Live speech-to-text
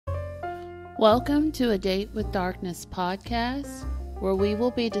Welcome to A Date with Darkness podcast, where we will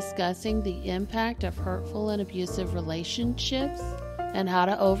be discussing the impact of hurtful and abusive relationships and how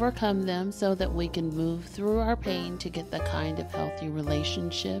to overcome them so that we can move through our pain to get the kind of healthy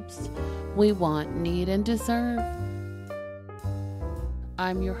relationships we want, need, and deserve.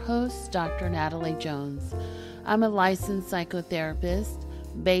 I'm your host, Dr. Natalie Jones. I'm a licensed psychotherapist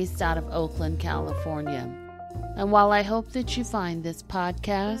based out of Oakland, California. And while I hope that you find this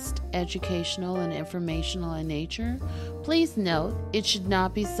podcast educational and informational in nature, please note it should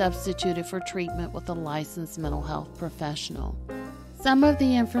not be substituted for treatment with a licensed mental health professional. Some of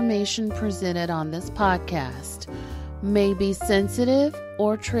the information presented on this podcast may be sensitive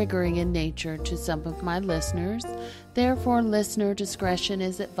or triggering in nature to some of my listeners. Therefore, listener discretion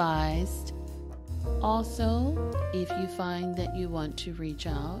is advised. Also, if you find that you want to reach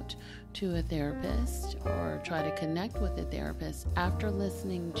out to a therapist or try to connect with a therapist after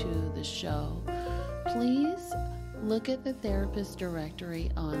listening to the show, please look at the therapist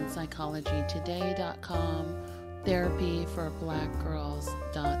directory on psychologytoday.com,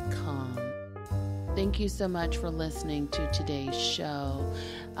 therapyforblackgirls.com. Thank you so much for listening to today's show.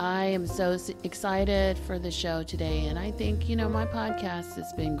 I am so excited for the show today, and I think, my podcast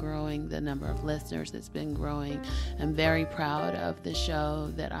has been growing. The number of listeners has been growing. I'm very proud of the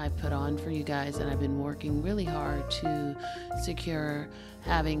show that I put on for you guys, and I've been working really hard to secure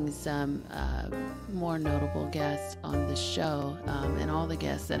having some more notable guests on the show, and all the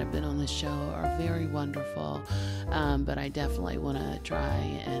guests that have been on the show are very wonderful, but I definitely want to try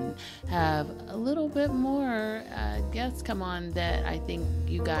and have a little bit more guests come on that I think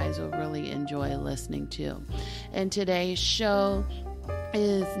you guys will really enjoy listening to. And today's show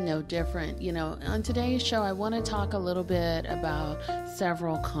is no different. On today's show, I want to talk a little bit about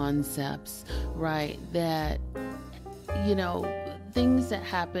several concepts, right, that, things that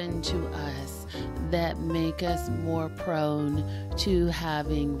happen to us that make us more prone to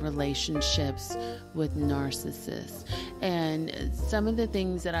having relationships with narcissists. And some of the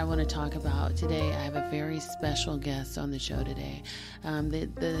things that I want to talk about today, I have a very special guest on the show today.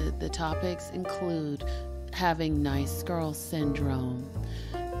 The topics include having nice girl syndrome,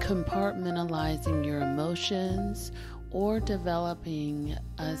 compartmentalizing your emotions, or developing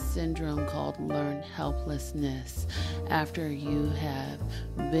a syndrome called learned helplessness after you have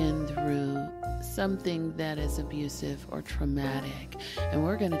been through something that is abusive or traumatic. And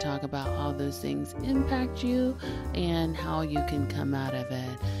we're going to talk about how those things impact you and how you can come out of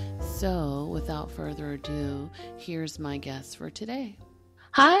it. So without further ado, here's my guest for today.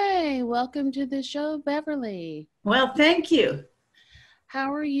 Hi, welcome to the show, Beverly. Well, thank you.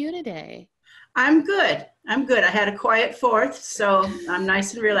 How are you today? I'm good. I had a quiet 4th, so I'm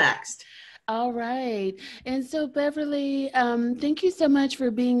nice and relaxed. All right. And so, Beverly, thank you so much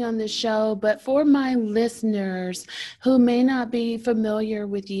for being on the show. But for my listeners who may not be familiar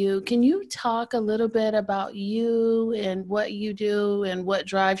with you, can you talk a little bit about you and what you do and what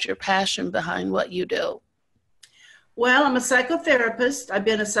drives your passion behind what you do? Well, I'm a psychotherapist. I've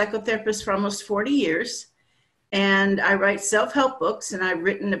been a psychotherapist for almost 40 years. And I write self-help books, and I've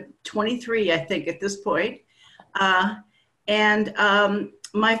written 23, I think, at this point.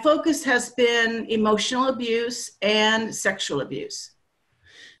 My focus has been emotional abuse and sexual abuse.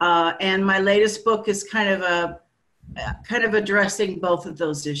 And my latest book is kind of addressing both of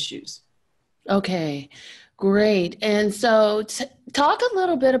those issues. Okay, great. And so talk a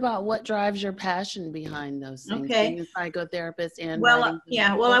little bit about what drives your passion behind those things. Okay. Being a psychotherapist and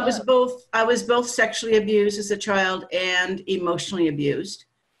I was both sexually abused as a child and emotionally abused.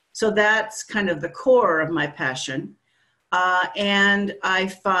 So that's kind of the core of my passion. And I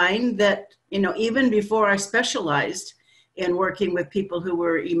find that, even before I specialized in working with people who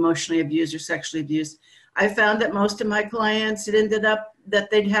were emotionally abused or sexually abused, I found that most of my clients, it ended up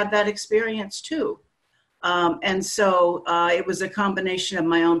that they'd had that experience too. And so it was a combination of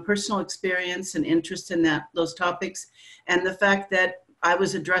my own personal experience and interest in those topics, and the fact that I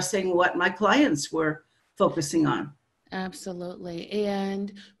was addressing what my clients were focusing on. Absolutely.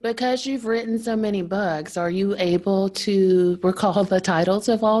 And because you've written so many books, are you able to recall the titles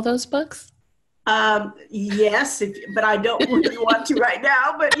of all those books? Yes, but I don't really want to right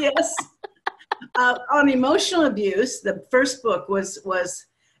now, but yes. On emotional abuse, the first book was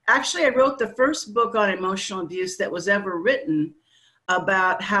actually, I wrote the first book on emotional abuse that was ever written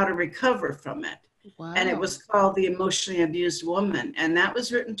about how to recover from it. Wow. And it was called The Emotionally Abused Woman. And that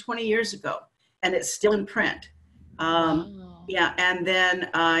was written 20 years ago, and it's still in print. Wow. Yeah, and then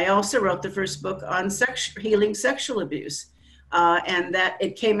I also wrote the first book on healing sexual abuse. And that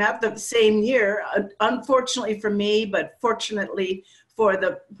it came out the same year, unfortunately for me, but fortunately for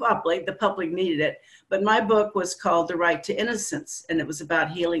the public needed it. But my book was called The Right to Innocence, and it was about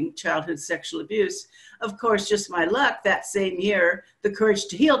healing childhood sexual abuse. Of course, just my luck, that same year, The Courage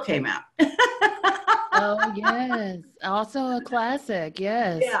to Heal came out. Oh, yes. Also a classic.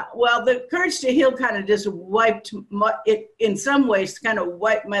 Yes. Yeah, well, The Courage to Heal kind of just wiped it, in some ways, kind of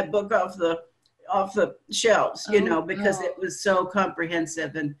wiped my book off the shelves, because it was so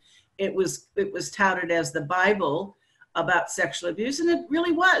comprehensive, and it was touted as the Bible about sexual abuse, and it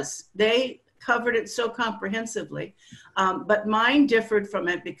really was. They covered it so comprehensively, but mine differed from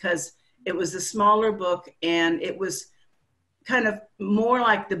it because it was a smaller book, and it was kind of more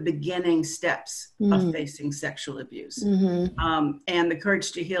like the beginning steps of facing sexual abuse. And The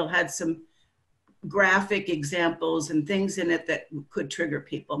Courage to Heal had some graphic examples and things in it that could trigger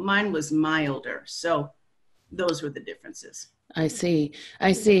people. Mine was milder. So those were the differences. I see.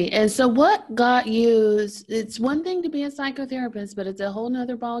 And so what got you, it's one thing to be a psychotherapist, but it's a whole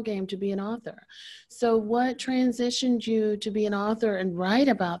nother ballgame to be an author. So what transitioned you to be an author and write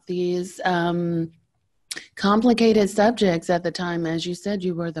about these complicated subjects at the time? As you said,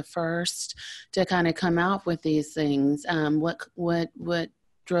 you were the first to kind of come out with these things. What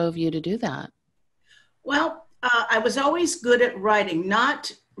drove you to do that? Well, I was always good at writing,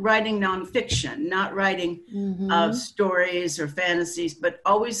 not writing nonfiction, not writing stories or fantasies, but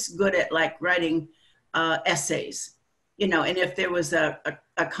always good at writing essays, and if there was a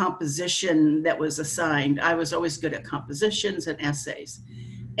composition that was assigned, I was always good at compositions and essays.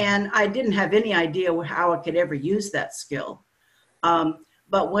 And I didn't have any idea how I could ever use that skill.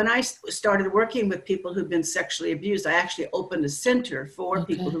 But when I started working with people who've been sexually abused, I actually opened a center for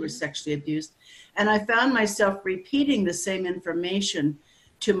people who were sexually abused. And I found myself repeating the same information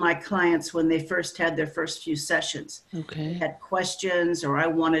to my clients when they first had their first few sessions. They had questions, or I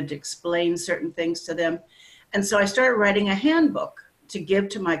wanted to explain certain things to them. And so I started writing a handbook to give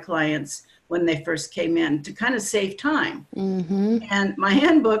to my clients when they first came in, to kind of save time. And my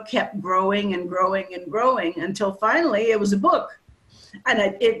handbook kept growing and growing and growing until finally it was a book. And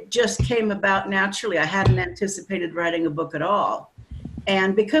it just came about naturally. I hadn't anticipated writing a book at all.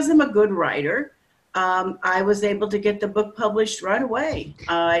 And because I'm a good writer, I was able to get the book published right away.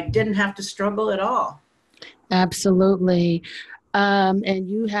 I didn't have to struggle at all. Absolutely. And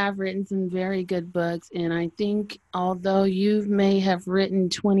you have written some very good books. And I think although you may have written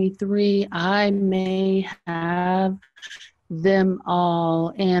 23, I may have them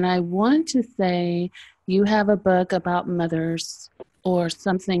all. And I want to say you have a book about mothers or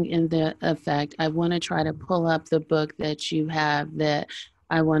something in the effect. I want to try to pull up the book that you have that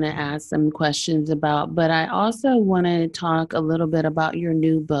I want to ask some questions about, but I also want to talk a little bit about your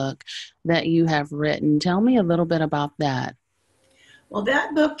new book that you have written. Tell me a little bit about that. Well,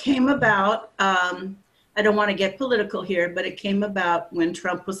 that book came about, I don't want to get political here, but it came about when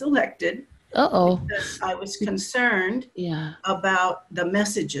Trump was elected. Because I was concerned about the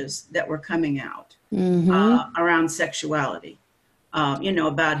messages that were coming out around sexuality.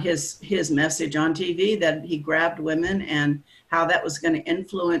 About his message on TV that he grabbed women and how that was going to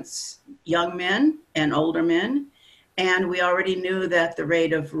influence young men and older men. And we already knew that the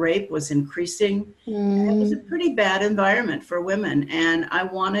rate of rape was increasing. And it was a pretty bad environment for women. And I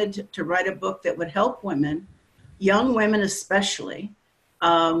wanted to write a book that would help women, young women especially,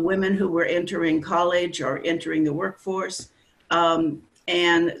 women who were entering college or entering the workforce.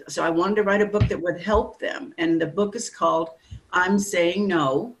 And so I wanted to write a book that would help them. And the book is called I'm Saying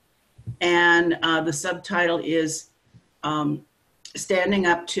No. And the subtitle is Standing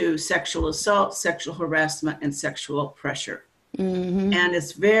Up to Sexual Assault, Sexual Harassment, and Sexual Pressure. And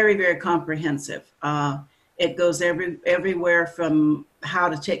it's very, very comprehensive. It goes everywhere from how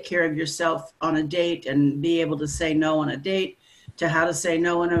to take care of yourself on a date and be able to say no on a date, to how to say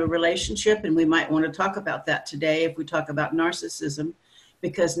no in a relationship. And we might want to talk about that today if we talk about narcissism,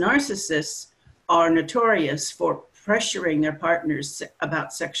 because narcissists are notorious for pressuring their partners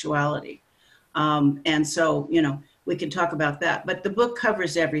about sexuality. And so, we can talk about that. But the book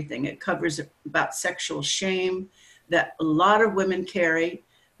covers everything. It covers about sexual shame that a lot of women carry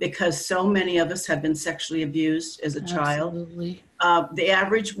because so many of us have been sexually abused as a child. The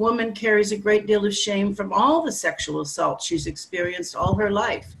average woman carries a great deal of shame from all the sexual assault she's experienced all her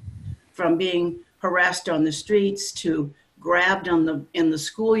life, from being harassed on the streets to grabbed in the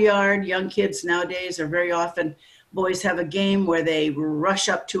schoolyard. Young kids nowadays are very often, boys have a game where they rush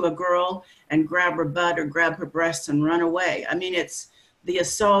up to a girl and grab her butt or grab her breasts and run away. I mean, the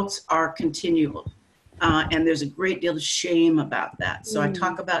assaults are continual. And there's a great deal of shame about that. So I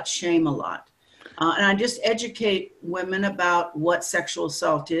talk about shame a lot. And I just educate women about what sexual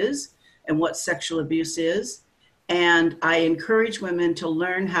assault is and what sexual abuse is. And I encourage women to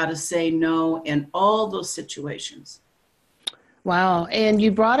learn how to say no in all those situations. Wow. And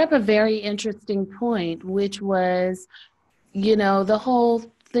you brought up a very interesting point, which was, the whole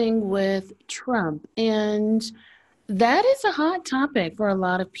thing with Trump. And that is a hot topic for a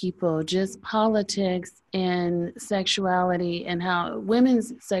lot of people, just politics and sexuality, and how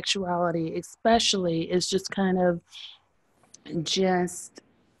women's sexuality especially is just kind of just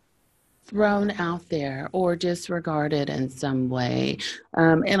thrown out there or disregarded in some way.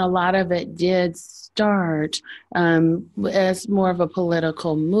 And a lot of it did start as more of a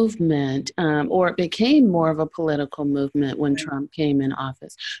political movement, or it became more of a political movement when Trump came in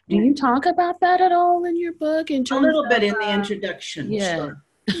office. Do you talk about that at all in your book? A little bit in the introduction, yeah. Sure.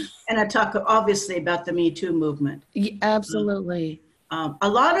 And I talk obviously about the Me Too movement. Yeah, absolutely. A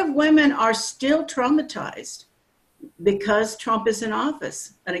lot of women are still traumatized because Trump is in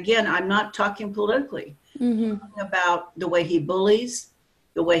office. And again, I'm not talking politically. I'm talking about the way he bullies,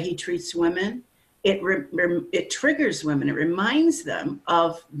 the way he treats women. It triggers women. It reminds them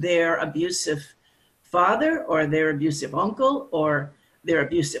of their abusive father or their abusive uncle or their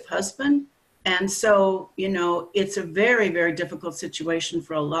abusive husband. And so, it's a very, very difficult situation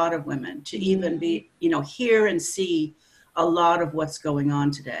for a lot of women to even be, hear and see a lot of what's going on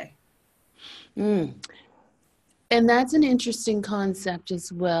today. And that's an interesting concept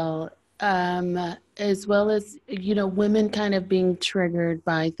as well as, women kind of being triggered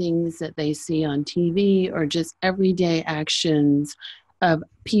by things that they see on TV or just everyday actions of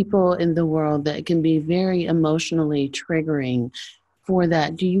people in the world that can be very emotionally triggering for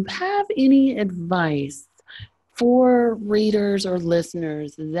that. Do you have any advice for readers or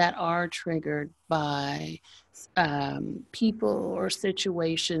listeners that are triggered by people or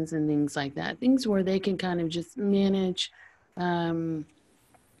situations and things like that, things where they can kind of just manage,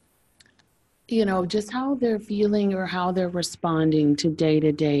 just how they're feeling or how they're responding to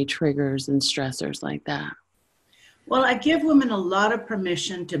day-to-day triggers and stressors like that? Well, I give women a lot of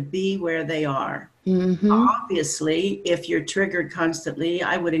permission to be where they are. Obviously, if you're triggered constantly,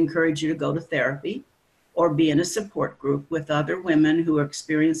 I would encourage you to go to therapy or be in a support group with other women who are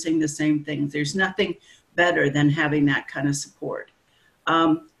experiencing the same things. There's nothing better than having that kind of support.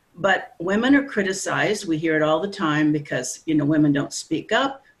 But women are criticized. We hear it all the time because, women don't speak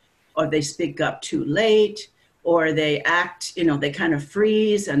up, or they speak up too late, or they act, they kind of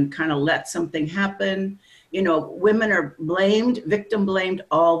freeze and kind of let something happen. Women are victim blamed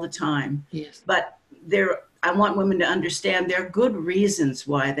all the time. Yes. But I want women to understand there are good reasons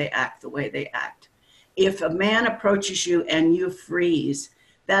why they act the way they act. If a man approaches you and you freeze,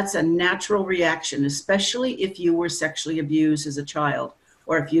 that's a natural reaction, especially if you were sexually abused as a child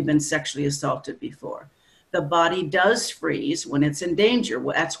or if you've been sexually assaulted before. The body does freeze when it's in danger.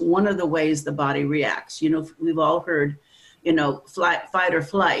 Well, that's one of the ways the body reacts. We've all heard, fight or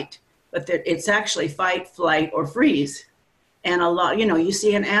flight, but it's actually fight, flight, or freeze. And a lot, you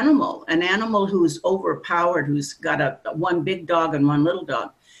see an animal who's overpowered, who's got one big dog and one little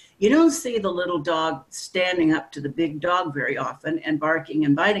dog. You don't see the little dog standing up to the big dog very often and barking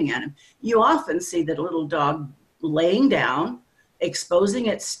and biting at him. You often see the little dog laying down, exposing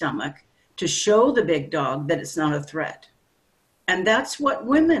its stomach to show the big dog that it's not a threat. And that's what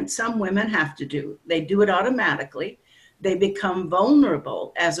some women have to do. They do it automatically. They become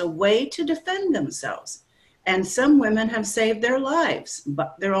vulnerable as a way to defend themselves. And some women have saved their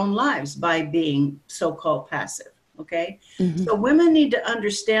own lives by being so-called passive. Okay. So women need to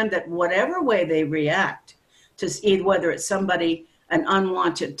understand that whatever way they react to whether it's somebody, an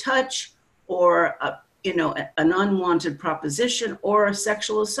unwanted touch or, an unwanted proposition or a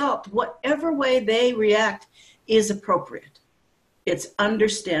sexual assault, whatever way they react is appropriate. It's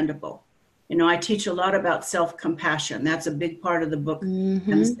understandable. I teach a lot about self-compassion. That's a big part of the book,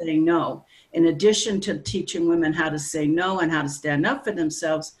 and saying no. In addition to teaching women how to say no and how to stand up for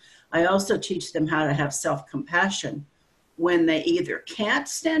themselves, I also teach them how to have self-compassion when they either can't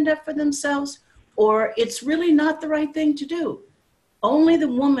stand up for themselves or it's really not the right thing to do. Only the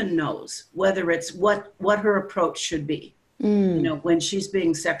woman knows whether it's what her approach should be, when she's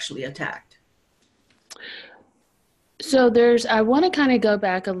being sexually attacked. So I want to kind of go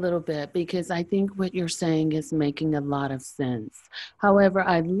back a little bit because I think what you're saying is making a lot of sense. However,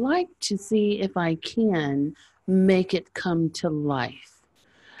 I'd like to see if I can make it come to life.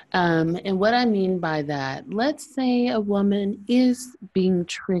 And what I mean by that, let's say a woman is being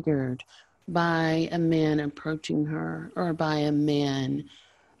triggered by a man approaching her or by a man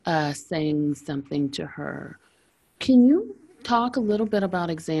saying something to her. Can you talk a little bit about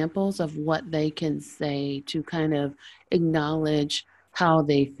examples of what they can say to kind of acknowledge how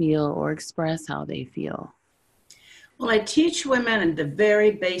they feel or express how they feel? Well, I teach women the very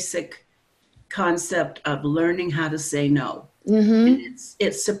basic concept of learning how to say no. And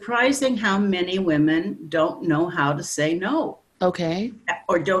it's surprising how many women don't know how to say no. Okay.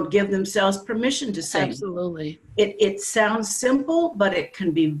 Or don't give themselves permission to say Absolutely. no. It sounds simple, but it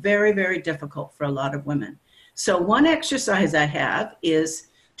can be very, very difficult for a lot of women. So one exercise I have is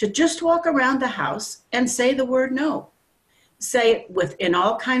to just walk around the house and say the word no. Say it in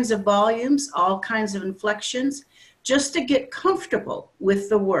all kinds of volumes, all kinds of inflections, just to get comfortable with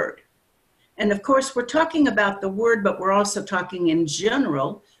the word. And of course, we're talking about the word, but we're also talking in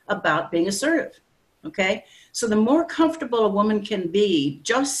general about being assertive. Okay? So the more comfortable a woman can be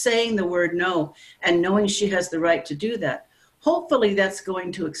just saying the word no and knowing she has the right to do that, hopefully that's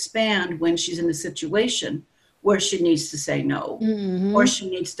going to expand when she's in a situation where she needs to say no, or she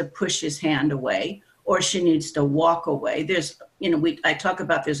needs to push his hand away, or she needs to walk away. There's, I talk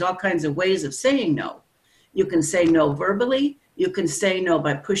about there's all kinds of ways of saying no. You can say no verbally. You can say no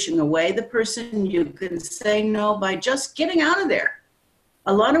by pushing away the person. You can say no by just getting out of there.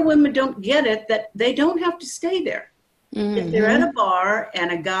 A lot of women don't get it that they don't have to stay there. If they're at a bar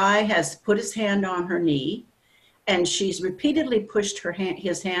and a guy has put his hand on her knee and she's repeatedly pushed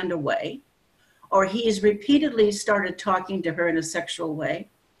his hand away, or he's repeatedly started talking to her in a sexual way,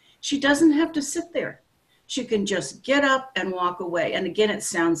 she doesn't have to sit there. She can just get up and walk away. And again, it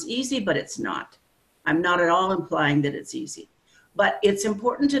sounds easy, but it's not. I'm not at all implying that it's easy. But it's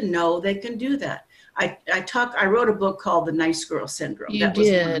important to know they can do that. I wrote a book called The Nice Girl Syndrome. You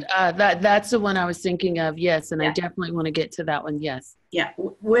did. That's the one I was thinking of. Yes. And I definitely want to get to that one. Yes. Yeah.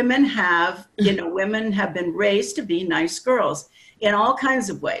 Women have been raised to be nice girls in all kinds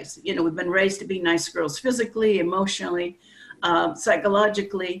of ways. We've been raised to be nice girls physically, emotionally,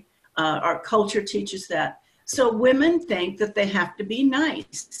 psychologically. Our culture teaches that. So women think that they have to be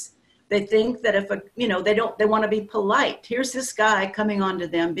nice. They think that they want to be polite. Here's this guy coming onto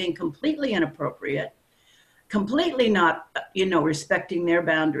them being completely inappropriate, completely not, respecting their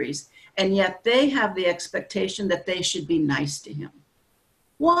boundaries. And yet they have the expectation that they should be nice to him.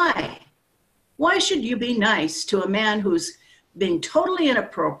 Why? Why should you be nice to a man who's being totally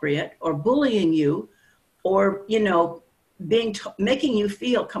inappropriate or bullying you or, making you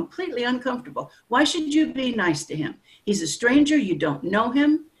feel completely uncomfortable? Why should you be nice to him? He's a stranger. You don't know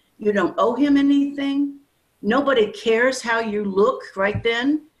him. You don't owe him anything. Nobody cares how you look right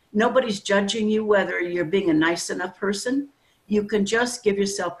then. Nobody's judging you whether you're being a nice enough person. You can just give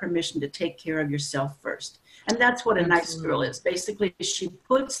yourself permission to take care of yourself first. And that's what a nice girl is. Basically, she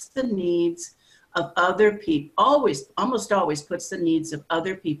puts the needs of other people, almost always puts the needs of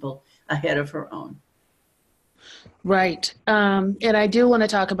other people ahead of her own. Right. And I do want to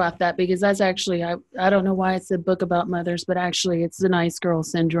talk about that because that's actually, I don't know why it's a book about mothers, but actually it's the nice girl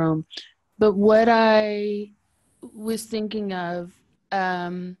syndrome. But what I was thinking of,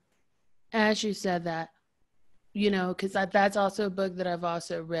 as you said that, because that's also a book that I've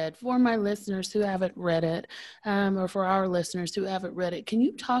also read for my listeners who haven't read it, or for our listeners who haven't read it. Can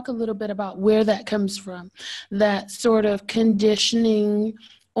you talk a little bit about where that comes from, that sort of conditioning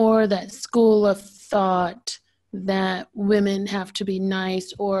or that school of thought that women have to be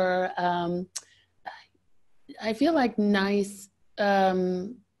nice, or I feel like nice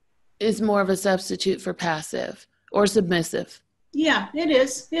is more of a substitute for passive or submissive. Yeah, it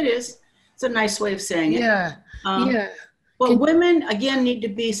is. It's a nice way of saying it. Yeah. Well, women, again, need to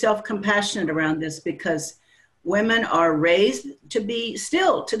be self-compassionate around this because women are raised to be,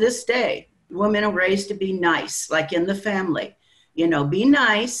 still to this day, women are raised to be nice, like in the family. Be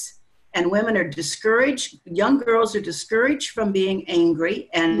nice. And women are discouraged. Young girls are discouraged from being angry.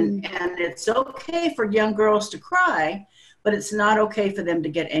 And it's okay for young girls to cry, but it's not okay for them to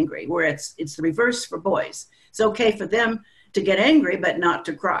get angry, where it's the reverse for boys. It's okay for them to get angry, but not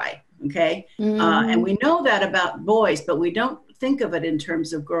to cry. Okay. And we know that about boys, but we don't think of it in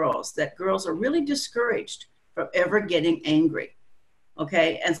terms of girls, that girls are really discouraged from ever getting angry.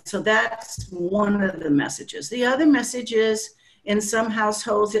 Okay. And so that's one of the messages. The other message is, in some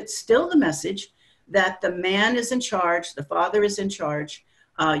households, it's still the message that the man is in charge, the father is in charge.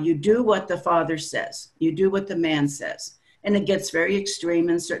 You do what the father says. You do what the man says. And it gets very extreme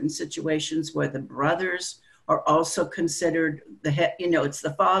in certain situations where the brothers are also considered the head, it's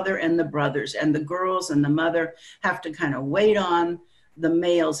the father and the brothers, and the girls and the mother have to kind of wait on the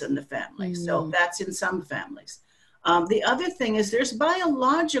males in the family. So that's in some families. The other thing is there's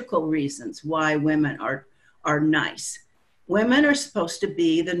biological reasons why women are nice. Women are supposed to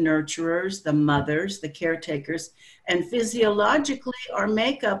be the nurturers, the mothers, the caretakers, and physiologically our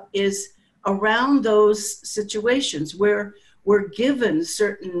makeup is around those situations where we're given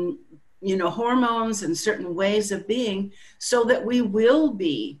certain hormones and certain ways of being so that we will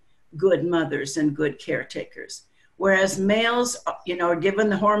be good mothers and good caretakers. Whereas males, are given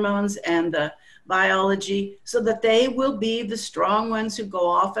the hormones and the biology so that they will be the strong ones who go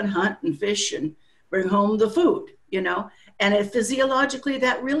off and hunt and fish and bring home the food, and physiologically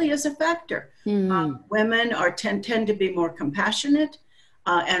that really is a factor. Women tend to be more compassionate,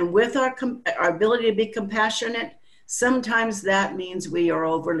 and with our ability to be compassionate, sometimes that means we are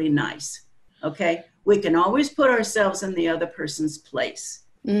overly nice. Okay, we can always put ourselves in the other person's place.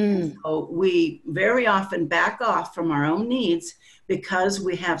 So we very often back off from our own needs because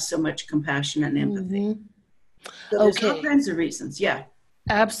we have so much compassion and empathy. So there's all kinds of reasons. Yeah.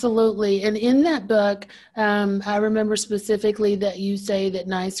 Absolutely. And in that book, I remember specifically that you say that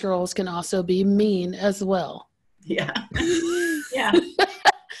nice girls can also be mean as well. Yeah. Yeah.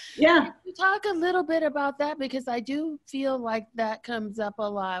 Yeah. You talk a little bit about that, because I do feel like that comes up a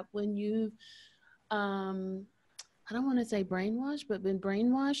lot when you, I don't want to say brainwashed, but been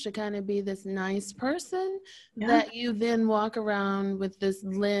brainwashed to kind of be this nice person, that you then walk around with this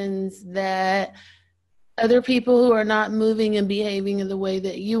lens that other people who are not moving and behaving in the way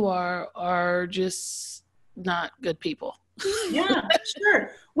that you are just not good people. Yeah,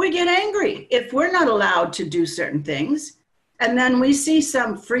 sure. We get angry if we're not allowed to do certain things. And then we see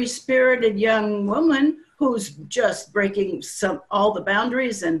some free-spirited young woman who's just breaking all the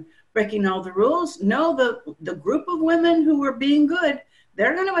boundaries and breaking all the rules. No, the group of women who are being good,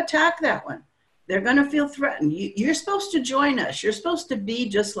 they're going to attack that one. They're going to feel threatened. You're supposed to join us. You're supposed to be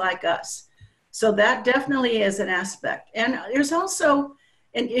just like us. So that definitely is an aspect. And there's also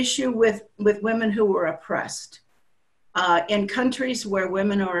an issue with women who are oppressed. In countries where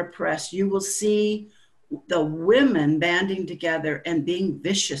women are oppressed, you will see the women banding together and being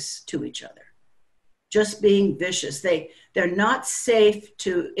vicious to each other. Just being vicious. They're not safe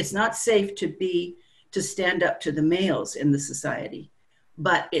it's not safe to stand up to the males in the society,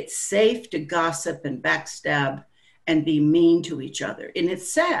 but it's safe to gossip and backstab and be mean to each other. And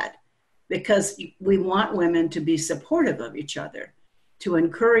it's sad, because we want women to be supportive of each other, to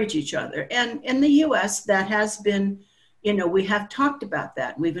encourage each other. And in the US, that has been, we have talked about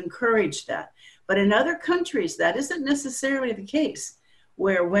that. We've encouraged that. But in other countries, that isn't necessarily the case,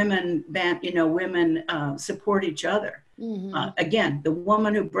 where women support each other. Again, the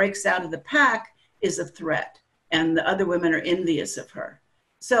woman who breaks out of the pack is a threat, and the other women are envious of her.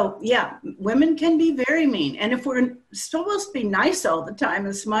 So yeah, women can be very mean. And if we're supposed to be nice all the time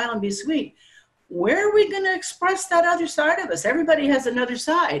and smile and be sweet, where are we going to express that other side of us? Everybody has another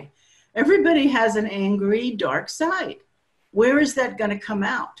side. Everybody has an angry, dark side. Where is that going to come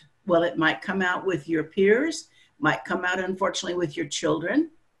out? Well, it might come out with your peers, might come out, unfortunately, with your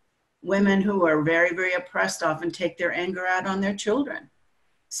children. Women who are very, very oppressed often take their anger out on their children.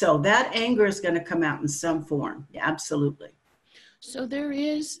 So that anger is going to come out in some form. Yeah, absolutely. So there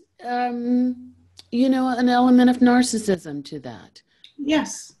is, an element of narcissism to that.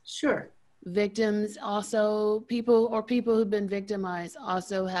 Yes, sure. Victims also, people who've been victimized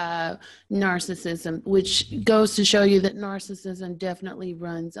also have narcissism, which goes to show you that narcissism definitely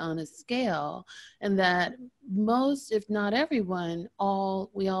runs on a scale, and that most, if not everyone,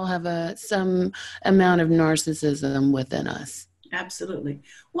 we all have some amount of narcissism within us. Absolutely.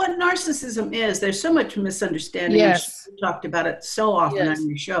 What narcissism is, there's so much misunderstanding. Yes. We talked about it so often on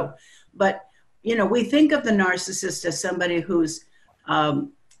your show. But, we think of the narcissist as somebody who's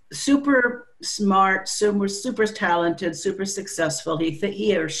super smart, super talented, super successful.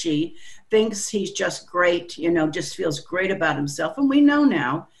 He or she thinks he's just great, just feels great about himself. And we know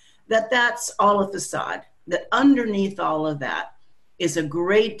now that that's all a facade, that underneath all of that is a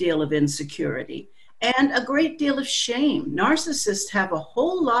great deal of insecurity and a great deal of shame. Narcissists have a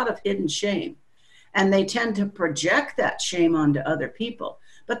whole lot of hidden shame, and they tend to project that shame onto other people.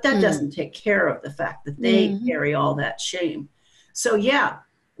 But that doesn't take care of the fact that they carry all that shame. So yeah,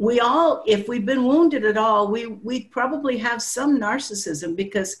 we all, if we've been wounded at all, we probably have some narcissism,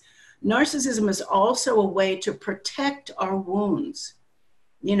 because narcissism is also a way to protect our wounds.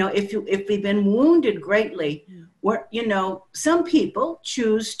 If we've been wounded greatly, some people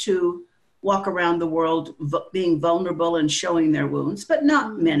choose to walk around the world being vulnerable and showing their wounds, but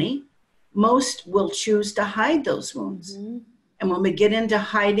not many. Most will choose to hide those wounds. And when we get into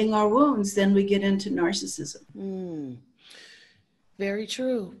hiding our wounds, then we get into narcissism. Very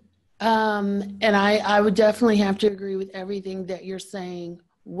true. And I would definitely have to agree with everything that you're saying.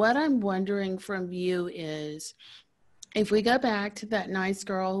 What I'm wondering from you is, if we go back to that nice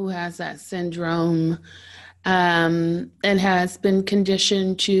girl who has that syndrome, and has been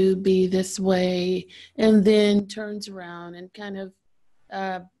conditioned to be this way, and then turns around and kind of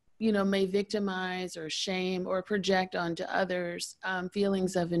may victimize or shame or project onto others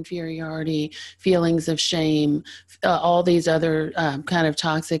feelings of inferiority, feelings of shame, all these other kind of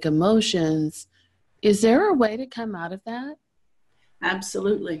toxic emotions. Is there a way to come out of that?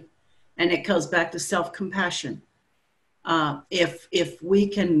 Absolutely. And it goes back to self-compassion. If we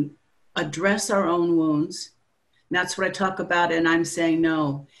can address our own wounds, and that's what I talk about, and I'm saying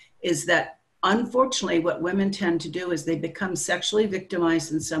no, is that unfortunately what women tend to do is they become sexually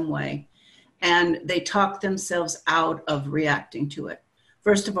victimized in some way, and they talk themselves out of reacting to it.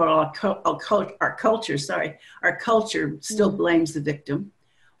 First of all, our culture still blames the victim,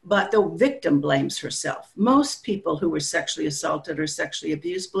 but the victim blames herself. Most people who were sexually assaulted or sexually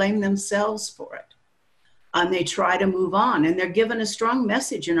abused blame themselves for it. And they try to move on, and they're given a strong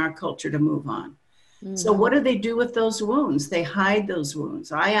message in our culture to move on. So what do they do with those wounds? They hide those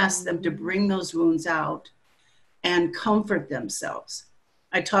wounds. I ask them to bring those wounds out and comfort themselves.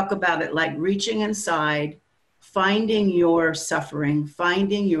 I talk about it like reaching inside, finding your suffering,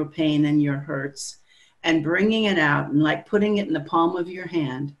 finding your pain and your hurts, and bringing it out, and like putting it in the palm of your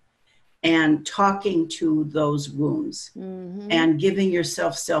hand and talking to those wounds and giving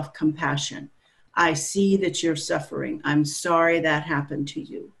yourself self-compassion. I see that you're suffering. I'm sorry that happened to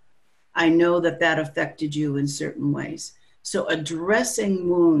you. I know that that affected you in certain ways. So addressing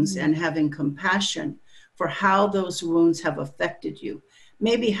wounds and having compassion for how those wounds have affected you.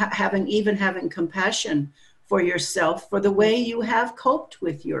 Maybe having compassion for yourself for the way you have coped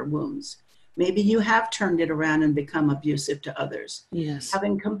with your wounds. Maybe you have turned it around and become abusive to others. Yes.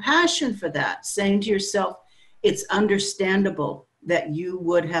 Having compassion for that, saying to yourself, it's understandable that you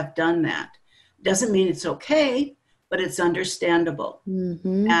would have done that. Doesn't mean it's okay, but it's understandable.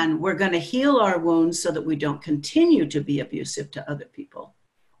 And we're going to heal our wounds so that we don't continue to be abusive to other people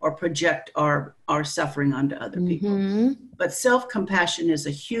or project our suffering onto other people. But self-compassion is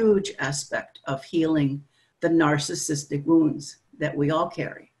a huge aspect of healing the narcissistic wounds that we all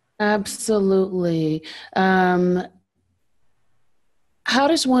carry. Absolutely. How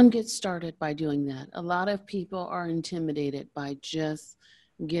does one get started by doing that? A lot of people are intimidated by just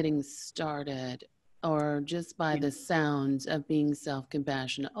getting started, or just by the sounds of being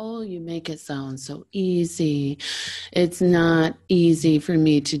self-compassionate. Oh, you make it sound so easy. It's not easy for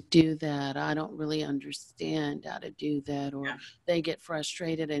me to do that. I don't really understand how to do that. Or they get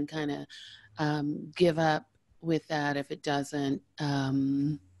frustrated and kind of give up with that if it doesn't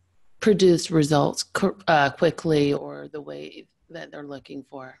produce results quickly or the way that they're looking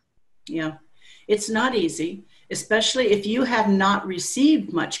for. Yeah, it's not easy, especially if you have not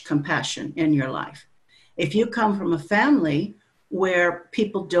received much compassion in your life. If you come from a family where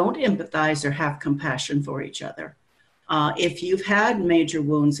people don't empathize or have compassion for each other, if you've had major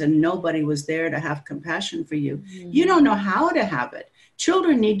wounds and nobody was there to have compassion for you, you don't know how to have it.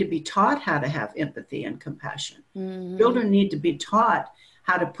 Children need to be taught how to have empathy and compassion. Children need to be taught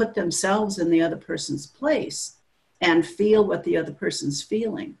how to put themselves in the other person's place and feel what the other person's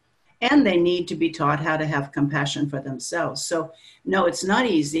feeling. And they need to be taught how to have compassion for themselves. So no, it's not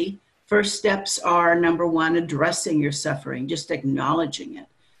easy. First steps are, number one, addressing your suffering, just acknowledging it.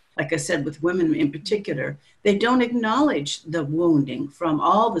 Like I said, with women in particular, they don't acknowledge the wounding from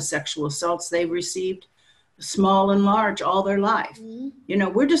all the sexual assaults they've received, small and large, all their life. You know,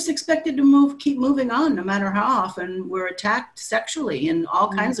 we're just expected to keep moving on, no matter how often we're attacked sexually in all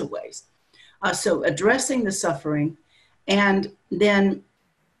kinds of ways. So addressing the suffering, and then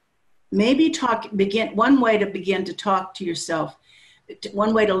maybe one way to begin to talk to yourself.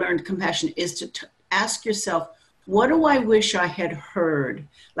 One way to learn compassion is to ask yourself, what do I wish I had heard?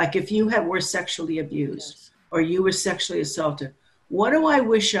 Like if you were sexually abused or you were sexually assaulted, what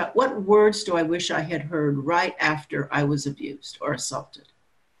words do I wish I had heard right after I was abused or assaulted?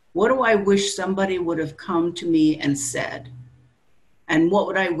 What do I wish somebody would have come to me and said? And what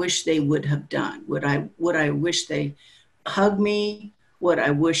would I wish they would have done? Would I wish they hugged me? Would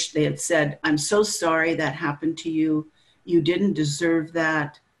I wish they had said, I'm so sorry that happened to you. You didn't deserve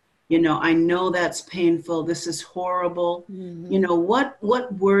that. You know, I know that's painful. This is horrible. You know, what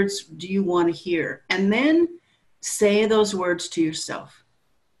words do you want to hear? And then say those words to yourself.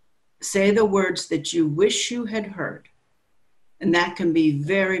 Say the words that you wish you had heard. And that can be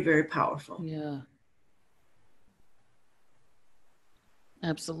very, very powerful. Yeah.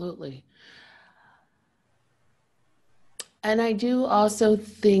 Absolutely. And I do also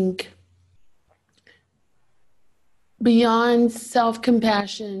think beyond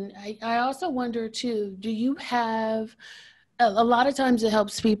self-compassion, I also wonder too, do you have, a lot of times it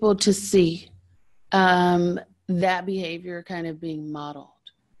helps people to see that behavior kind of being modeled.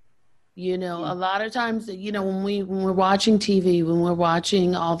 You know, a lot of times, you know, when we're watching TV, when we're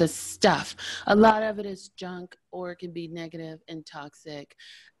watching all this stuff, a lot of it is junk or it can be negative and toxic.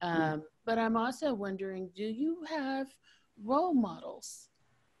 But I'm also wondering, do you have role models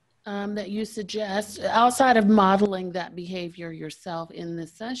that you suggest outside of modeling that behavior yourself in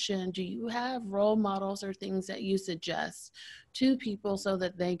this session? Do you have role models or things that you suggest to people so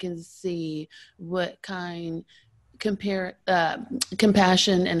that they can see what kind compassion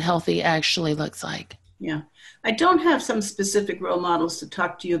and healthy actually looks like? Yeah. I don't have some specific role models to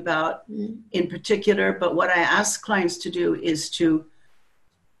talk to you about in particular, but what I ask clients to do is to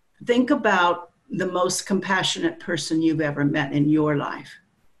think about the most compassionate person you've ever met in your life.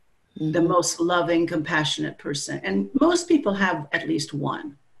 The most loving, compassionate person. And most people have at least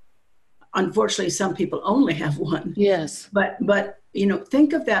one. Unfortunately, some people only have one. Yes. But you know,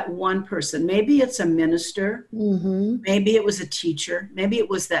 think of that one person. Maybe it's a minister. Maybe it was a teacher. Maybe it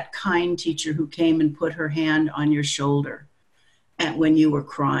was that kind teacher who came and put her hand on your shoulder and when you were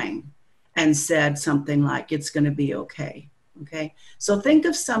crying and said something like, "It's going to be okay." Okay. So think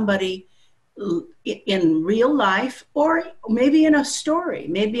of somebody in real life, or maybe in a story,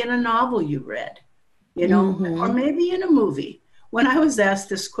 maybe in a novel you read, you know, or maybe in a movie. When I was asked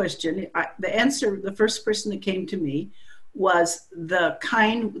this question, the answer, the first person that came to me was the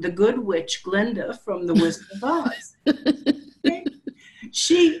good witch Glinda from The Wizard of Oz. Okay?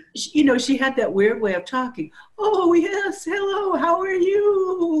 She, you know, she had that weird way of talking. "Oh yes, hello, how are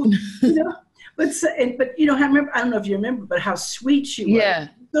you?" You know, but you know, I don't know if you remember, but how sweet she was. Yeah.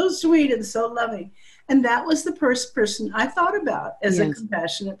 So sweet and so loving. And that was the first person I thought about as a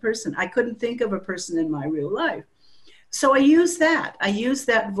compassionate person. I couldn't think of a person in my real life. So I use that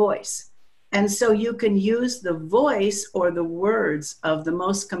voice. And so you can use the voice or the words of the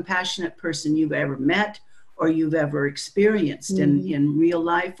most compassionate person you've ever met or you've ever experienced in real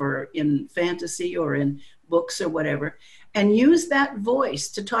life or in fantasy or in books or whatever, and use that voice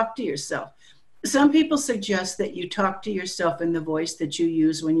to talk to yourself. Some people suggest that you talk to yourself in the voice that you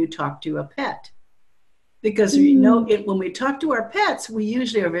use when you talk to a pet. Because you know, when we talk to our pets, we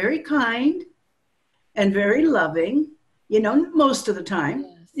usually are very kind and very loving, you know, most of the time.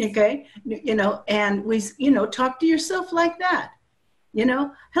 Okay. You know, and we, you know, talk to yourself like that, you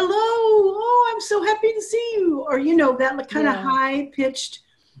know, "Hello, oh, I'm so happy to see you." Or, you know, that kind of high pitched,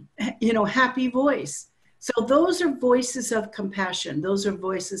 you know, happy voice. So those are voices of compassion. Those are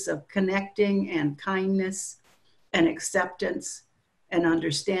voices of connecting and kindness and acceptance and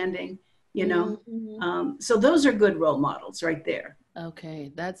understanding, you know. So those are good role models right there.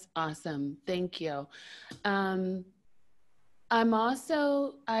 Okay, that's awesome. Thank you.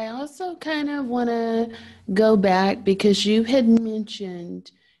 I also kind of want to go back because you had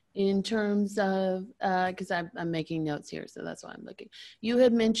mentioned in terms of, because I'm making notes here, so that's why I'm looking. You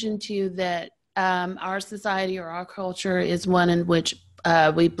had mentioned too that our society or our culture is one in which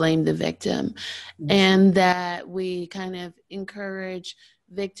we blame the victim, and that we kind of encourage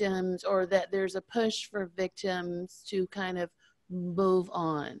victims, or that there's a push for victims to kind of move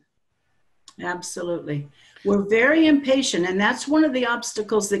on. Absolutely. We're very impatient, and that's one of the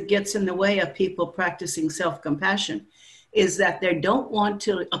obstacles that gets in the way of people practicing self-compassion, is that they don't want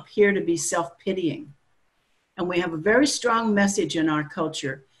to appear to be self-pitying. And we have a very strong message in our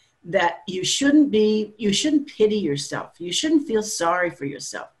culture that you shouldn't pity yourself. You shouldn't feel sorry for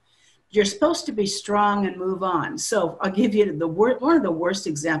yourself. You're supposed to be strong and move on. So I'll give you one of the worst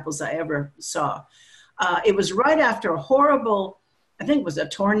examples I ever saw. It was right after a horrible, I think it was a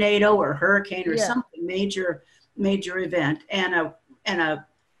tornado or hurricane or something major event, and a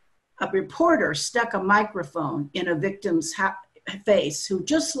reporter stuck a microphone in a victim's face who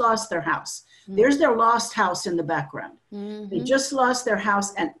just lost their house. There's their lost house in the background. They just lost their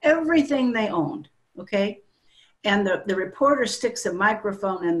house and everything they owned. Okay. And the reporter sticks a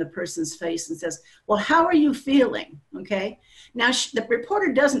microphone in the person's face and says, "Well, how are you feeling?" Okay. Now the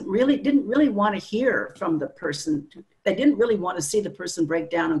reporter didn't really want to hear from the person. They didn't really want to see the person break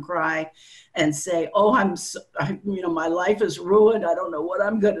down and cry and say, "Oh, you know, my life is ruined. I don't know what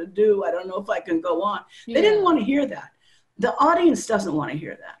I'm going to do. I don't know if I can go on." They didn't want to hear that. The audience doesn't want to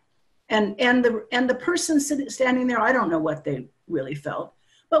hear that. And the person standing there, I don't know what they really felt,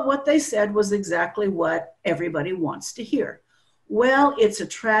 but what they said was exactly what everybody wants to hear. "Well, it's a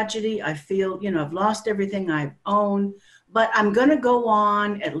tragedy. I feel, you know, I've lost everything I've owned, but I'm going to go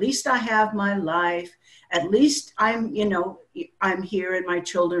on. At least I have my life. At least I'm here and my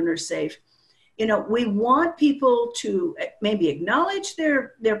children are safe." You know, we want people to maybe acknowledge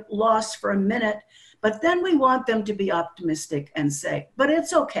their loss for a minute, but then we want them to be optimistic and say, "But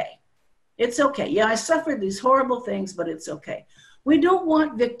it's okay. It's okay. Yeah, I suffered these horrible things, but it's okay." We don't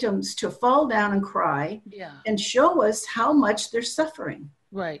want victims to fall down and cry and show us how much they're suffering.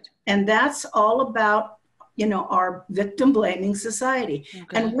 Right. And that's all about, our victim blaming society.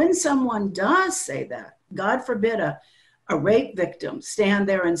 Okay. And when someone does say that, God forbid a rape victim stand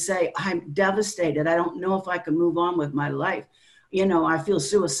there and say, I'm devastated. I don't know if I can move on with my life. I feel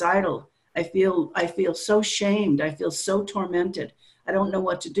suicidal. I feel so shamed. I feel so tormented. I don't know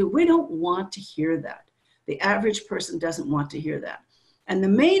what to do. We don't want to hear that. The average person doesn't want to hear that. And the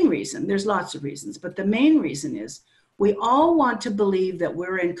main reason, there's lots of reasons, but the main reason is we all want to believe that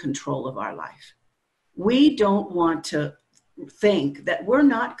we're in control of our life. We don't want to think that we're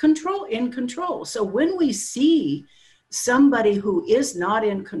not in control. So when we see somebody who is not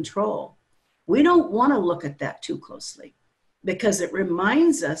in control, we don't want to look at that too closely, because it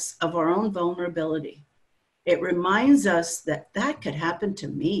reminds us of our own vulnerability. It reminds us that could happen to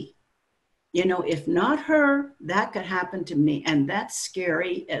me. If not her, that could happen to me. And that's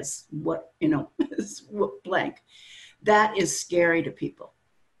scary as what, as blank. That is scary to people,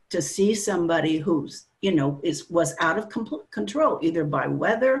 to see somebody who's, was out of control, either by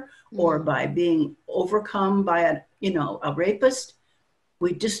weather or by being overcome by a rapist.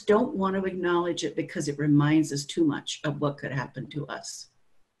 We just don't want to acknowledge it because it reminds us too much of what could happen to us.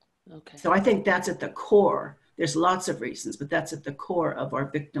 Okay. So I think that's at the core. There's lots of reasons, but that's at the core of our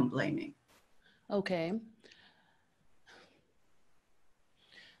victim blaming. Okay.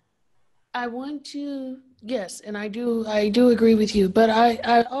 I want to, yes, and I do agree with you, but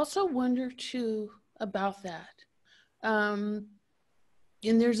I also wonder too about that. And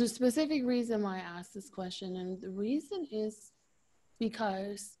there's a specific reason why I asked this question. And the reason is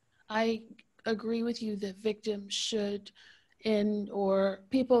because I agree with you that victims should, or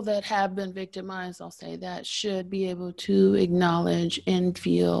people that have been victimized, I'll say that, should be able to acknowledge and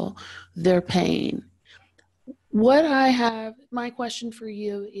feel their pain. My question for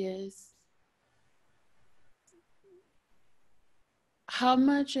you is, how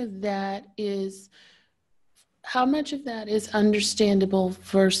much of that is understandable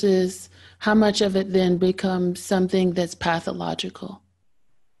versus how much of it then becomes something that's pathological?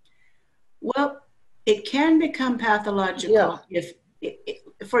 Well, it can become pathological if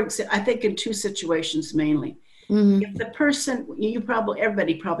for example, I think in two situations mainly. Mm-hmm. If the person,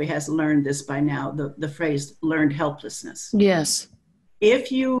 everybody probably has learned this by now, the phrase learned helplessness. Yes.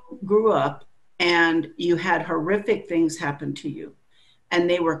 If you grew up and you had horrific things happen to you and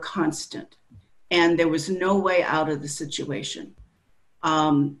they were constant and there was no way out of the situation,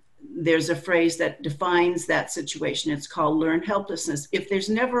 there's a phrase that defines that situation. It's called learned helplessness. If there's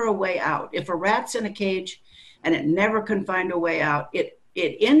never a way out, if a rat's in a cage and it never can find a way out, it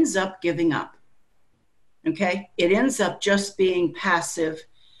ends up giving up. Okay? It ends up just being passive.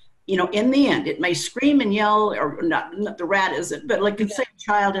 In the end, it may scream and yell, or not the rat isn't, but like say a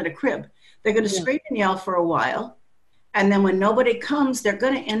child in a crib. They're going to scream and yell for a while. And then when nobody comes, they're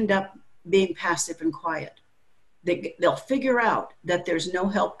going to end up being passive and quiet. They'll figure out that there's no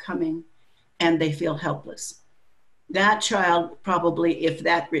help coming and they feel helpless. That child probably, if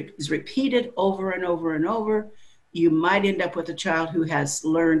that is repeated over and over and over, you might end up with a child who has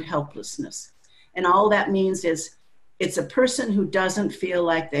learned helplessness. And all that means is it's a person who doesn't feel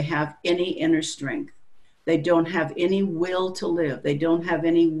like they have any inner strength. They don't have any will to live. They don't have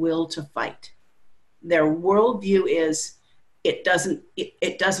any will to fight. Their worldview is it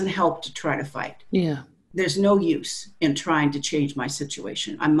doesn't help to try to fight. Yeah. There's no use in trying to change my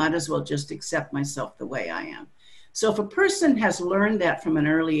situation. I might as well just accept myself the way I am. So if a person has learned that from an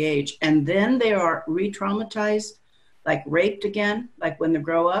early age and then they are re-traumatized, like raped again, like when they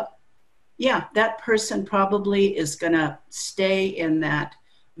grow up, that person probably is going to stay in that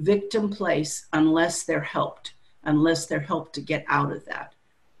victim place unless they're helped to get out of that.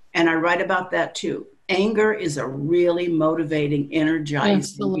 And I write about that too. Anger is a really motivating,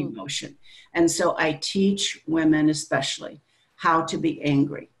 energizing emotion. And so I teach women especially how to be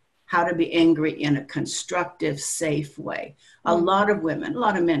angry in a constructive, safe way. A lot of women, a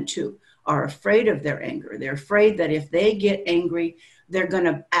lot of men too, are afraid of their anger. They're afraid that if they get angry, they're going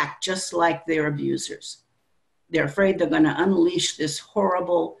to act just like their abusers. They're afraid they're going to unleash this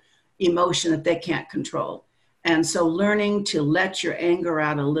horrible emotion that they can't control. And so learning to let your anger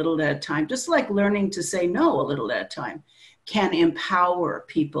out a little at a time, just like learning to say no a little at a time, can empower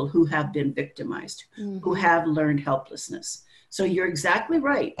people who have been victimized, who have learned helplessness. So you're exactly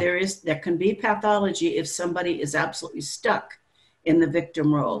right. There can be pathology if somebody is absolutely stuck in the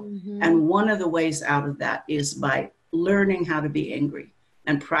victim role. And one of the ways out of that is by learning how to be angry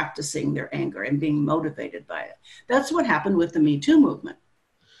and practicing their anger and being motivated by it. That's what happened with the Me Too movement.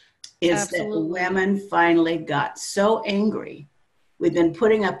 Is that women finally got so angry We've been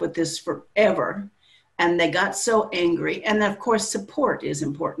putting up with this forever. And they got so angry. And of course, support is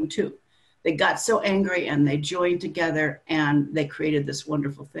important too. They got so angry and they joined together and they created this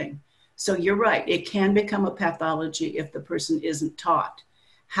wonderful thing. So you're right. It can become a pathology if the person isn't taught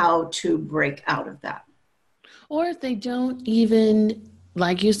how to break out of that. Or if they don't even,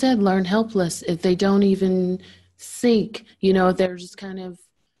 like you said, learn helpless, if they don't even seek, if they're just kind of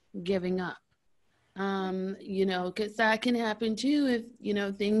giving up. Because that can happen too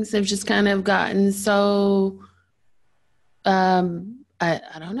if, things have just kind of gotten so, I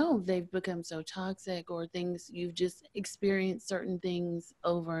don't know, they've become so toxic, or things, you've just experienced certain things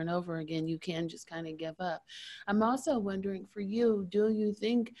over and over again, you can just kind of give up. I'm also wondering for you, do you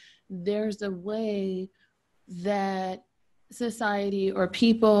think there's a way that society or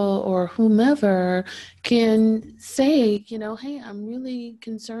people or whomever can say, hey, I'm really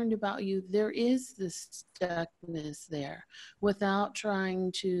concerned about you. There is this stuckness there, without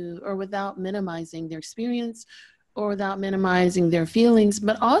trying to, or without minimizing their experience, or without minimizing their feelings,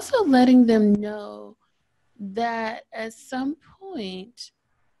 but also letting them know that at some point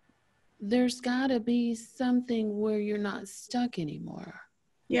there's got to be something where you're not stuck anymore.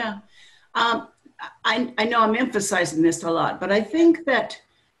 Yeah. I know I'm emphasizing this a lot, but I think that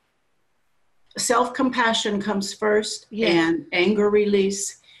self-compassion comes first, and anger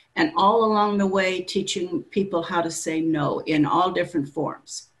release, and all along the way, teaching people how to say no in all different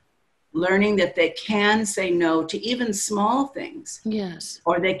forms. Learning that they can say no to even small things. Yes.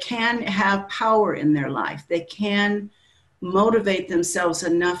 Or they can have power in their life. They can motivate themselves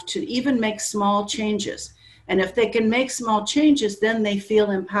enough to even make small changes. And if they can make small changes, then they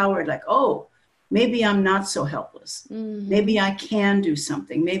feel empowered, like, oh, maybe I'm not so helpless. Mm-hmm. Maybe I can do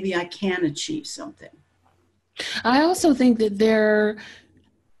something. Maybe I can achieve something. I also think that there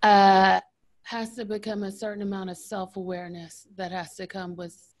has to become a certain amount of self-awareness that has to come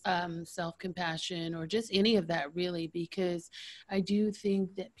with self-compassion, or just any of that, really, because I do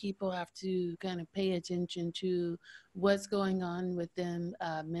think that people have to kind of pay attention to what's going on with them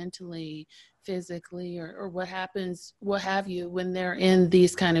mentally, physically, or what happens, what have you, when they're in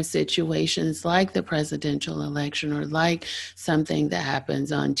these kind of situations like the presidential election, or like something that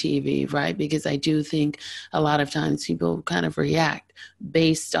happens on TV, right? Because I do think a lot of times people kind of react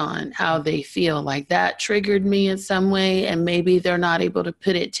based on how they feel, like that triggered me in some way, and maybe they're not able to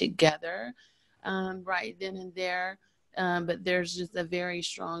put it together right then and there. But there's just a very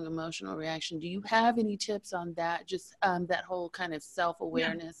strong emotional reaction. Do you have any tips on that? Just that whole kind of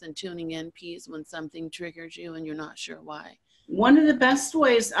self-awareness and tuning in piece when something triggers you and you're not sure why? One of the best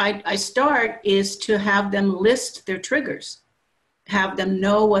ways I start is to have them list their triggers, have them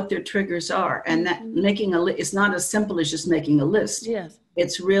know what their triggers are. And that making it's not as simple as just making a list. Yes.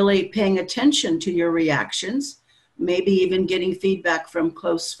 It's really paying attention to your reactions, maybe even getting feedback from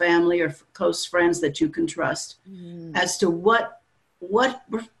close family or close friends that you can trust as to what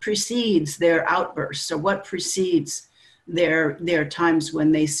precedes their outbursts, or what precedes their times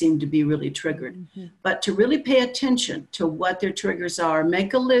when they seem to be really triggered. But to really pay attention to what their triggers are,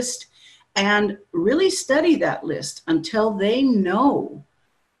 make a list, and really study that list until they know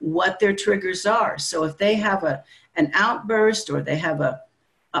what their triggers are. So if they have an outburst, or they have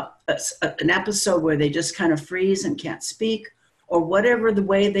an episode where they just kind of freeze and can't speak, or whatever the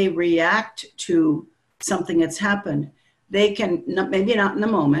way they react to something that's happened, they can, maybe not in the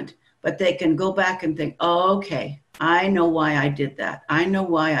moment, but they can go back and think, oh, okay, I know why I did that. I know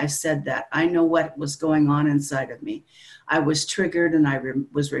why I said that. I know what was going on inside of me. I was triggered, and I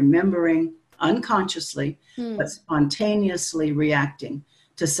was remembering unconsciously, but spontaneously reacting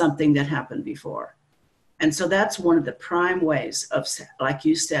to something that happened before. And so that's one of the prime ways of, like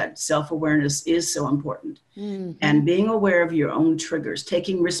you said, self-awareness is so important. And being aware of your own triggers,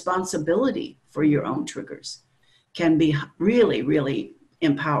 taking responsibility for your own triggers, can be really, really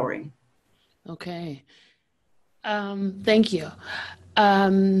empowering. Okay. Thank you.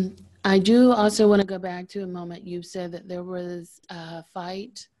 I do also want to go back to a moment you said that there was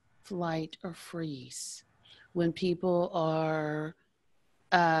fight, flight, or freeze when people are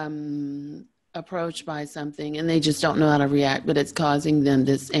approached by something and they just don't know how to react, but it's causing them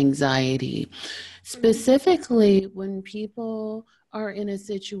this anxiety. Specifically, when people are in a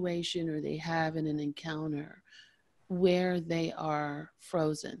situation, or they have an encounter where they are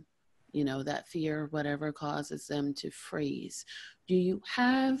frozen, that fear, whatever causes them to freeze. Do you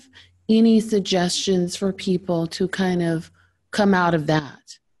have any suggestions for people to kind of come out of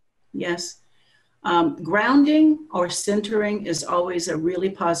that? Yes. Grounding or centering is always a really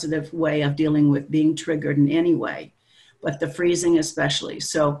positive way of dealing with being triggered in any way, but the freezing especially.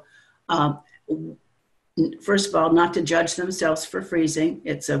 So First of all, not to judge themselves for freezing.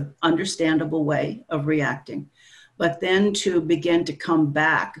 It's an understandable way of reacting. But then to begin to come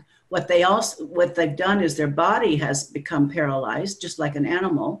back. What they've done is their body has become paralyzed, just like an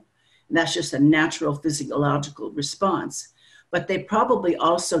animal. And that's just a natural physiological response. But they probably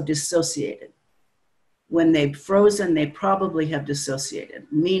also dissociated. When they've frozen, they probably have dissociated,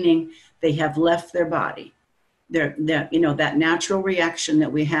 meaning they have left their body. That natural reaction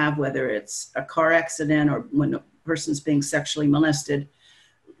that we have, whether it's a car accident or when a person's being sexually molested,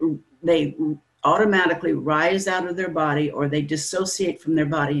 they automatically rise out of their body or they dissociate from their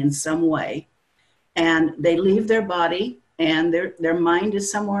body in some way, and they leave their body and their mind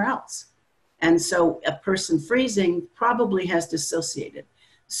is somewhere else. And so a person freezing probably has dissociated.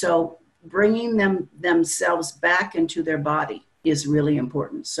 So bringing themselves back into their body is really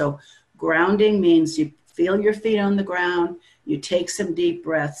important. So grounding means you feel your feet on the ground, you take some deep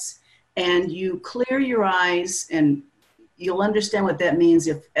breaths, and you clear your eyes, and you'll understand what that means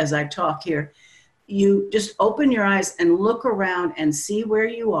as I talk here. You just open your eyes and look around and see where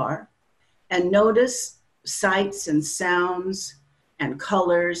you are and notice sights and sounds and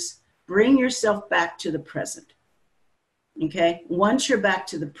colors. Bring yourself back to the present. Okay? Once you're back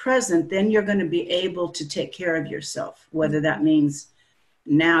to the present, then you're going to be able to take care of yourself, whether that means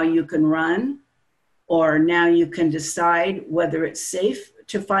now you can run, or now you can decide whether it's safe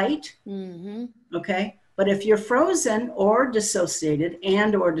to fight. Mm-hmm. Okay? But if you're frozen or dissociated,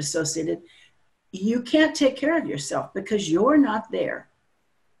 you can't take care of yourself because you're not there.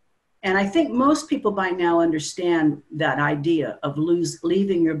 And I think most people by now understand that idea of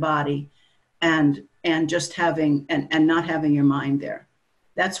leaving your body and just having and not having your mind there.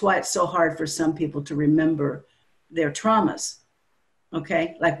 That's why it's so hard for some people to remember their traumas.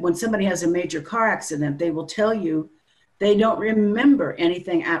 Okay? Like when somebody has a major car accident, they will tell you they don't remember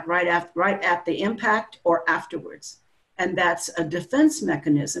anything right at the impact or afterwards. And that's a defense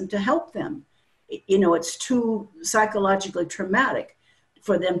mechanism to help them. It's too psychologically traumatic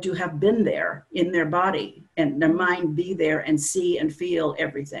for them to have been there in their body and their mind be there and see and feel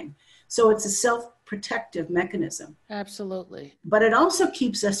everything. So it's a self-protective mechanism. Absolutely. But it also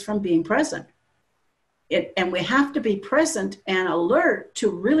keeps us from being present. And we have to be present and alert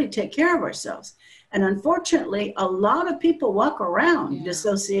to really take care of ourselves. And unfortunately, a lot of people walk around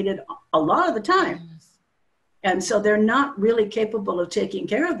dissociated a lot of the time. Yes. And so they're not really capable of taking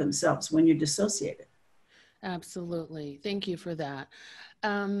care of themselves when you're dissociated. Absolutely. Thank you for that.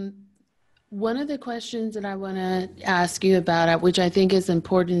 One of the questions that I want to ask you about, which I think is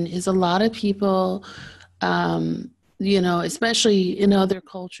important, is a lot of people, especially in other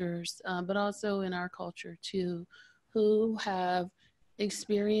cultures, but also in our culture too, who have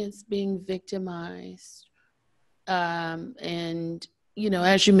experienced being victimized. And,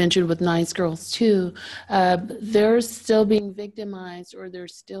 as you mentioned with Nice Girls too, they're still being victimized or they're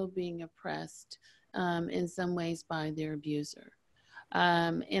still being oppressed in some ways by their abuser.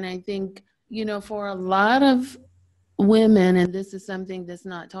 And I think, for a lot of women, and this is something that's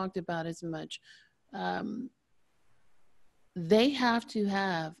not talked about as much, they have to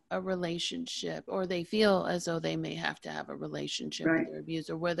have a relationship, or they feel as though they may have to have a relationship with their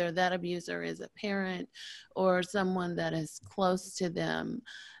abuser, whether that abuser is a parent or someone that is close to them,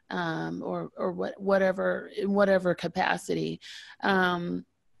 or whatever, in whatever capacity.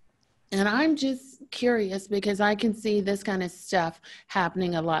 And I'm just curious because I can see this kind of stuff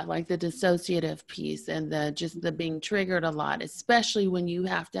happening a lot, like the dissociative piece and the being triggered a lot, especially when you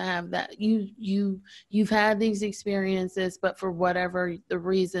have to have that, you've had these experiences, but for whatever the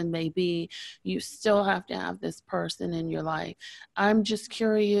reason may be, you still have to have this person in your life. I'm just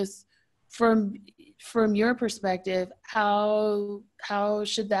curious from your perspective, how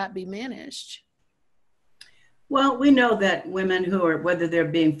should that be managed? Well, we know that women who are, whether they're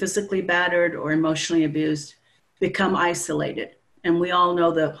being physically battered or emotionally abused, become isolated. And we all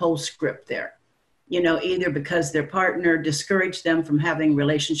know the whole script there. Either because their partner discouraged them from having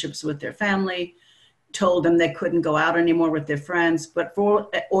relationships with their family, told them they couldn't go out anymore with their friends, or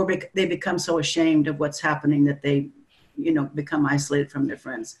they become so ashamed of what's happening that they, become isolated from their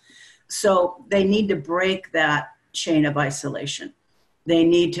friends. So they need to break that chain of isolation. They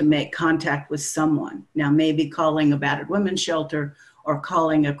need to make contact with someone. Now, maybe calling a battered women's shelter or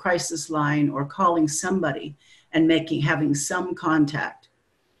calling a crisis line or calling somebody and having some contact.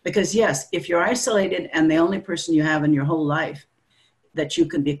 Because yes, if you're isolated and the only person you have in your whole life that you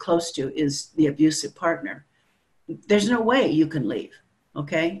can be close to is the abusive partner, there's no way you can leave,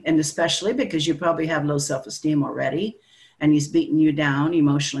 okay? And especially because you probably have low self-esteem already and he's beating you down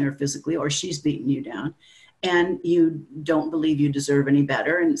emotionally or physically, or she's beating you down. and you don't believe you deserve any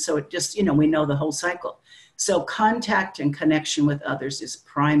better. And so it just, we know the whole cycle. So contact and connection with others is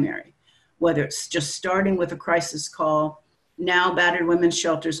primary, whether it's just starting with a crisis call. Now, battered women's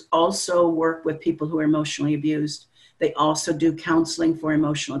shelters also work with people who are emotionally abused. They also do counseling for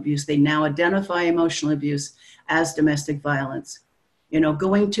emotional abuse. They now identify emotional abuse as domestic violence.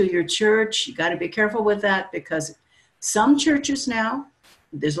 Going to your church, you got to be careful with that, because some churches now,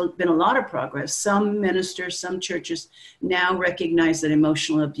 there's been a lot of progress. Some ministers, some churches now recognize that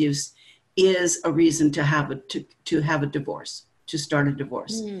emotional abuse is a reason to have a divorce, to start a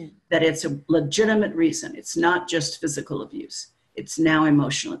divorce, that it's a legitimate reason. It's not just physical abuse. It's now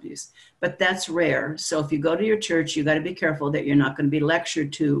emotional abuse, but that's rare. So if you go to your church, you got to be careful that you're not going to be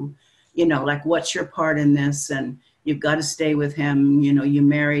lectured to, like, what's your part in this? And you've got to stay with him. You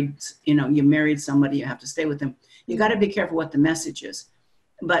married somebody, you have to stay with him. You got to be careful what the message is.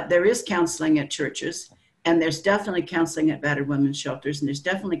 But there is counseling at churches, and there's definitely counseling at battered women's shelters, and there's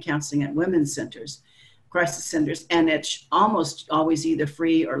definitely counseling at women's centers, crisis centers, and it's almost always either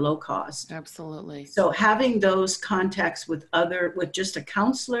free or low cost. Absolutely. So having those contacts with just a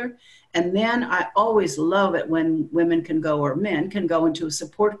counselor, and then I always love it when women can go, or men can go, into a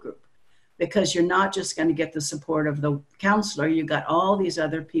support group, because you're not just going to get the support of the counselor. You got all these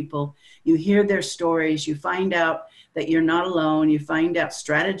other people. You hear their stories. You find out that you're not alone. You find out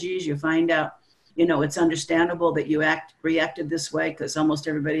strategies. You find out, it's understandable that you reacted this way, because almost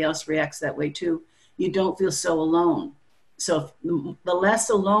everybody else reacts that way too. You don't feel so alone. So the less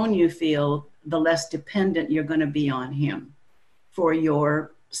alone you feel, the less dependent you're going to be on him for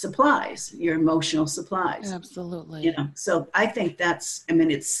your supplies, your emotional supplies. Absolutely. So I think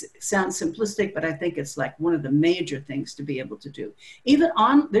it sounds simplistic, but I think it's like one of the major things to be able to do.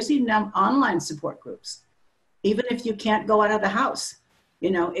 There's even now online support groups. Even if you can't go out of the house,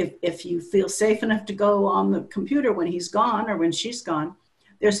 if you feel safe enough to go on the computer when he's gone or when she's gone,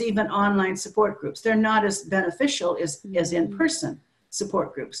 there's even online support groups. They're not as beneficial as in-person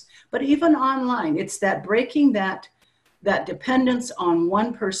support groups, but even online, it's that breaking that dependence on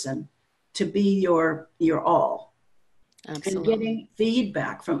one person to be your all. Absolutely. And getting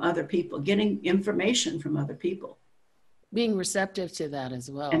feedback from other people, getting information from other people. Being receptive to that as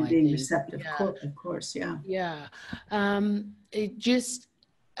well. And being receptive, of course, yeah. Yeah. It just,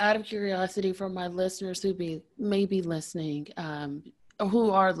 out of curiosity, for my listeners who may be listening,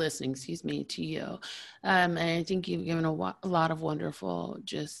 who are listening, to you. And I think you've given a lot of wonderful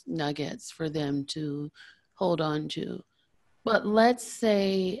just nuggets for them to hold on to. But let's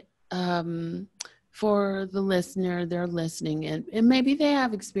say for the listener, they're listening, and maybe they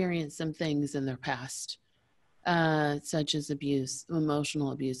have experienced some things in their past, such as abuse,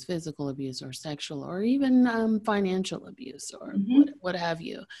 emotional abuse, physical abuse, or sexual, or even financial abuse, or what have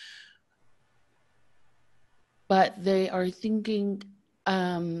you. But they are thinking,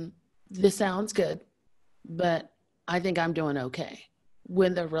 this sounds good, but I think I'm doing okay,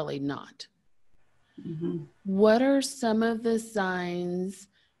 when they're really not. What are some of the signs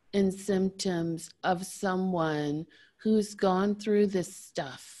and symptoms of someone who's gone through this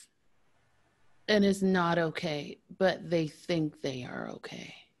stuff and is not okay, but they think they are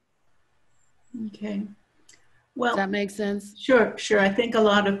okay? Okay. Well, does that make sense? Sure. I think a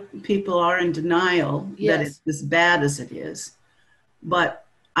lot of people are in denial that it's as bad as it is, but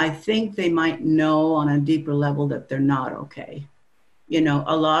I think they might know on a deeper level that they're not okay.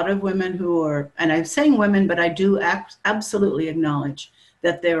 A lot of women who are, and I'm saying women, but I do absolutely acknowledge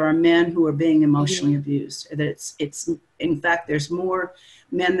that there are men who are being emotionally abused. That it's in fact, there's more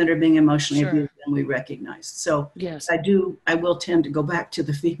men that are being emotionally abused than we recognize. So I will tend to go back to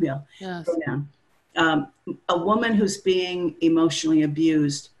the female pronoun. A woman who's being emotionally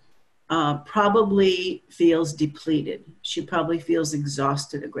abused probably feels depleted. She probably feels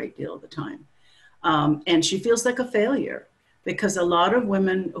exhausted a great deal of the time. And she feels like a failure, because a lot of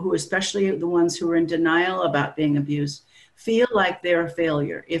women who, especially the ones who are in denial about being abused, feel like they're a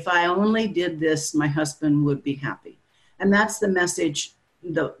failure. If I only did this, my husband would be happy. And that's the message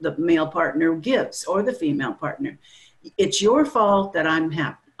the male partner gives, or the female partner. It's your fault that I'm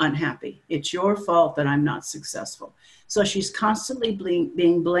unhappy. It's your fault that I'm not successful. So she's constantly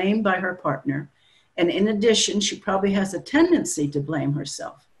being blamed by her partner. And in addition, she probably has a tendency to blame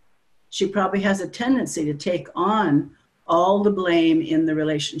herself. She probably has a tendency to take on all the blame in the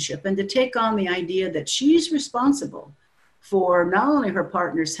relationship, and to take on the idea that she's responsible for not only her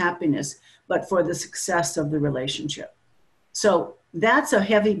partner's happiness, but for the success of the relationship. So that's a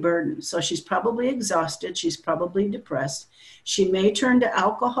heavy burden. So she's probably exhausted. She's probably depressed. She may turn to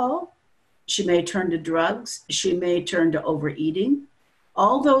alcohol. She may turn to drugs. She may turn to overeating.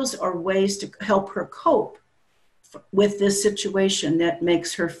 All those are ways to help her cope with this situation that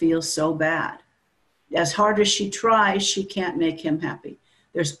makes her feel so bad. As hard as she tries, she can't make him happy.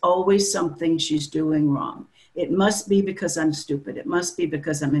 There's always something she's doing wrong. It must be because I'm stupid. It must be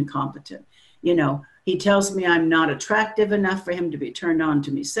because I'm incompetent. You know, he tells me I'm not attractive enough for him to be turned on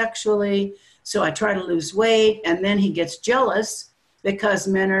to me sexually. So I try to lose weight, and then he gets jealous because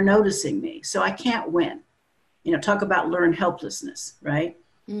men are noticing me. So I can't win. You know, talk about learned helplessness, right?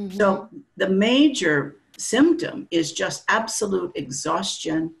 Mm-hmm. So the major symptom is just absolute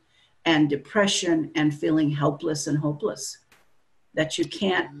exhaustion and depression and feeling helpless and hopeless, that you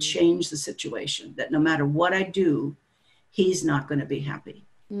can't change the situation, that no matter what I do, he's not going to be happy.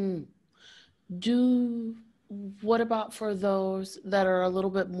 What about for those that are a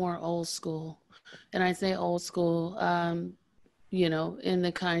little bit more old school? And I say old school, you know, in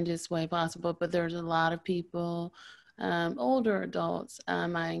the kindest way possible, but there's a lot of people, older adults,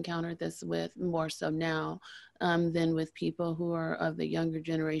 I encountered this with more so now than with people who are of the younger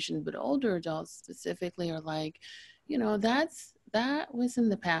generation, but older adults specifically are like, you know, that was in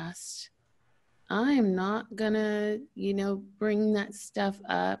the past. I am not gonna, you know, bring that stuff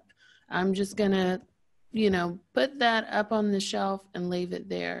up. I'm just gonna, you know, put that up on the shelf and leave it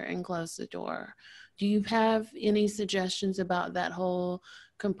there and close the door. Do you have any suggestions about that whole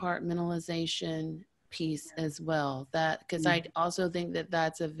compartmentalization piece as well? That, because I also think that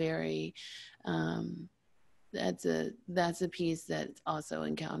that's a very, that's a piece that's also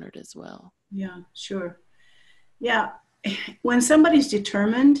encountered as well. Yeah, sure. Yeah, when somebody's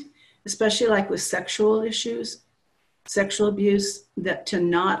determined, especially like with sexual issues, sexual abuse, that to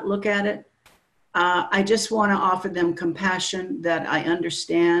not look at it, I just want to offer them compassion, that I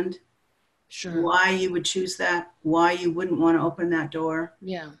understand why you would choose that, why you wouldn't want to open that door.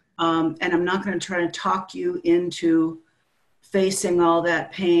 Yeah. And I'm not going to try to talk you into facing all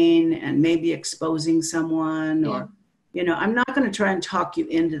that pain and maybe exposing someone or, you know, I'm not going to try and talk you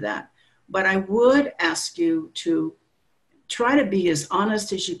into that. But I would ask you to try to be as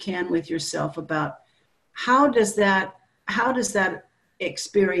honest as you can with yourself about how does that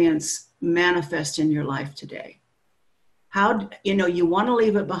experience manifest in your life today? How, you know, you want to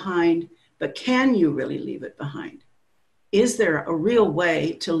leave it behind, but can you really leave it behind? Is there a real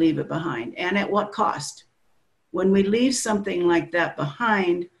way to leave it behind? And at what cost? When we leave something like that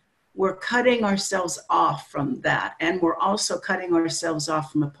behind, we're cutting ourselves off from that. And we're also cutting ourselves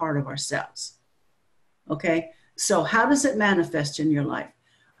off from a part of ourselves. Okay? So how does it manifest in your life?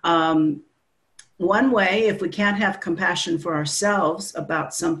 One way, if we can't have compassion for ourselves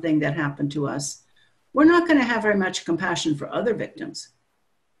about something that happened to us, we're not going to have very much compassion for other victims.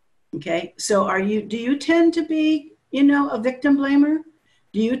 Okay? So do you tend to be, you know, a victim blamer?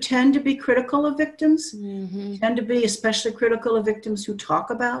 Do you tend to be critical of victims? Mm-hmm. Tend to be especially critical of victims who talk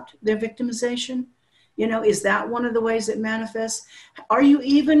about their victimization? You know, is that one of the ways it manifests? Are you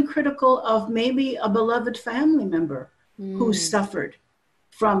even critical of maybe a beloved family member who suffered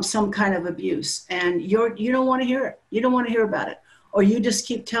from some kind of abuse, and you don't want to hear it? You don't want to hear about it. Or you just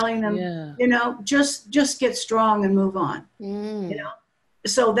keep telling them, you know, just get strong and move on. You know?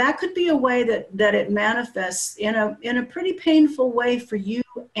 So that could be a way that it manifests in a pretty painful way for you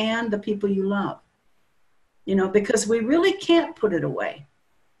and the people you love, you know, because we really can't put it away.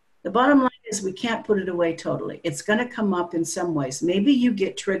 The bottom line is we can't put it away totally. It's going to come up in some ways. Maybe you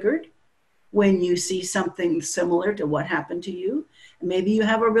get triggered when you see something similar to what happened to you. Maybe you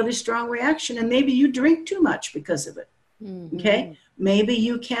have a really strong reaction, and maybe you drink too much because of it. Mm-hmm. Okay? Maybe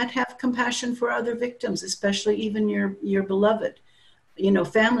you can't have compassion for other victims, especially even your beloved, you know,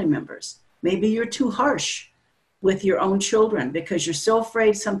 family members. Maybe you're too harsh with your own children because you're so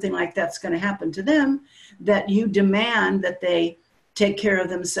afraid something like that's going to happen to them that you demand that they take care of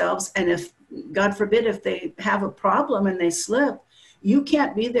themselves. And if, God forbid, if they have a problem and they slip, you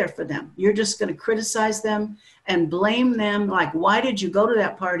can't be there for them. You're just going to criticize them and blame them. Like, why did you go to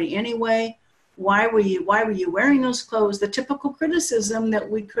that party anyway? Why were you wearing those clothes? The typical criticism that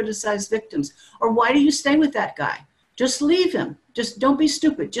we criticize victims. Or why do you stay with that guy? Just leave him. Just don't be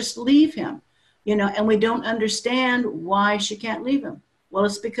stupid. Just leave him. You know, and we don't understand why she can't leave him. Well,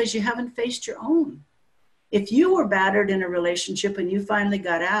 it's because you haven't faced your own. If you were battered in a relationship and you finally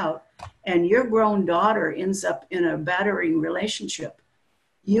got out and your grown daughter ends up in a battering relationship,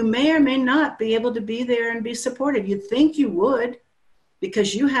 you may or may not be able to be there and be supportive. You'd think you would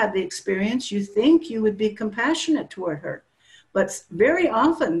because you had the experience. You think you would be compassionate toward her. But very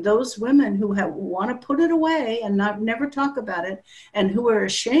often those women who want to put it away and never talk about it and who are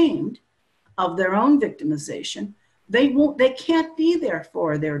ashamed of their own victimization, they can't be there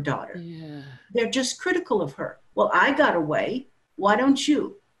for their daughter. Yeah. They're just critical of her. Well, I got away. Why don't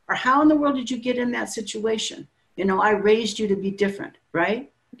you? Or how in the world did you get in that situation? I raised you to be different,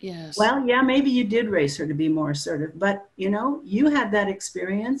 right? Yes. Well, yeah, maybe you did raise her to be more assertive, but you had that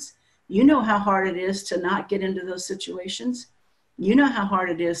experience. You know how hard it is to not get into those situations. You know how hard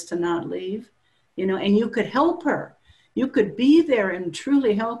it is to not leave, and you could help her. You could be there and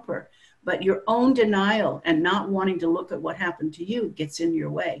truly help her, but your own denial and not wanting to look at what happened to you gets in your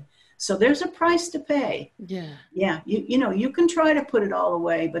way. So there's a price to pay. Yeah. Yeah, you can try to put it all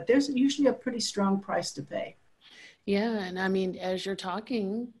away, but there's usually a pretty strong price to pay. Yeah. And I mean, as you're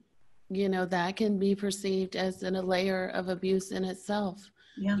talking, that can be perceived as a layer of abuse in itself.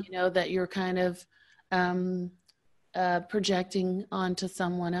 Yeah. That you're kind of projecting onto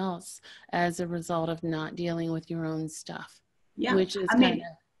someone else as a result of not dealing with your own stuff. Yeah. Which is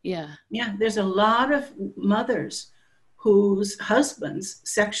yeah. Yeah, there's a lot of mothers whose husbands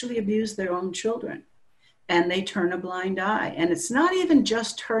sexually abuse their own children and they turn a blind eye. And it's not even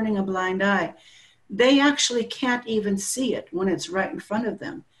just turning a blind eye. They actually can't even see it when it's right in front of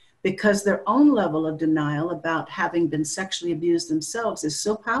them because their own level of denial about having been sexually abused themselves is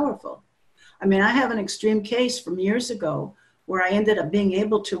so powerful. I mean, I have an extreme case from years ago where I ended up being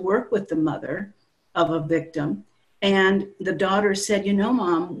able to work with the mother of a victim. And the daughter said,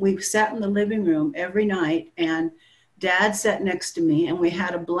 Mom, we sat in the living room every night and Dad sat next to me and we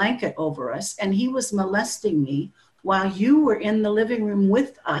had a blanket over us and he was molesting me while you were in the living room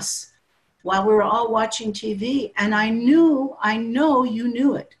with us while we were all watching TV. And I know you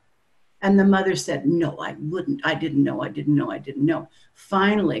knew it. And the mother said, no, I wouldn't. I didn't know.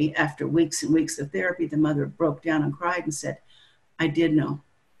 Finally, after weeks and weeks of therapy, the mother broke down and cried and said, I did know,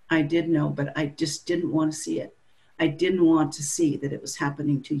 but I just didn't want to see it. I didn't want to see that it was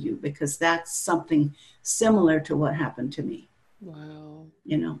happening to you because that's something similar to what happened to me. Wow.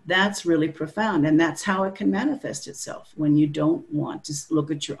 That's really profound. And that's how it can manifest itself when you don't want to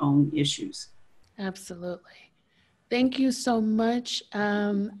look at your own issues. Absolutely. Thank you so much.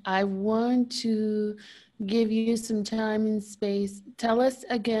 I want to give you some time and space. Tell us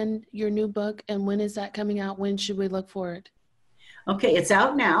again your new book and when is that coming out? When should we look for it? Okay, it's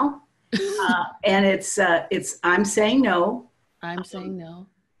out now. And it's I'm saying no. I'm saying no.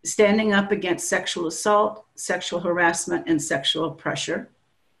 Standing up against sexual assault, sexual harassment, and sexual pressure.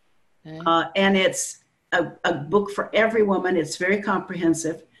 Okay. And it's a book for every woman. It's very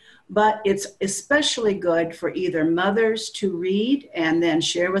comprehensive, but it's especially good for either mothers to read and then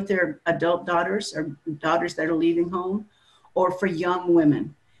share with their adult daughters or daughters that are leaving home, or for young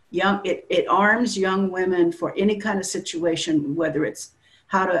women. It arms young women for any kind of situation, whether it's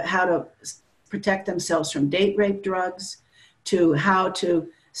how to protect themselves from date rape, drugs, to how to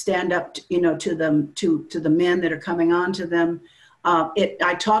stand up to the men that are coming on to them.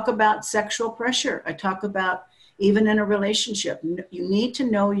 I talk about sexual pressure. I talk about even in a relationship, you need to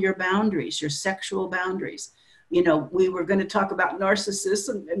know your boundaries, your sexual boundaries. We were going to talk about narcissists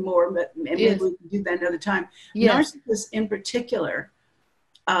and more, but maybe we can do that another time. Yes. Narcissists in particular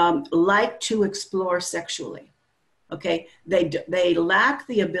like to explore sexually. Okay, they lack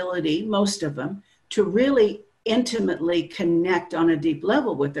the ability, most of them, to really intimately connect on a deep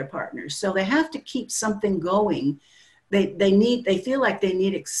level with their partners. So they have to keep something going. They feel like they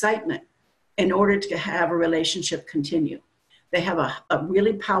need excitement in order to have a relationship continue. They have a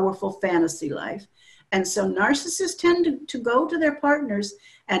really powerful fantasy life. And so narcissists tend to go to their partners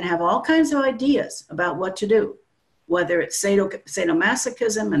and have all kinds of ideas about what to do, whether it's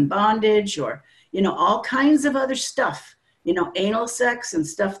sadomasochism and bondage or, all kinds of other stuff, anal sex and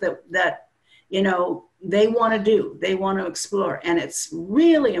stuff that they want to do, they want to explore. And it's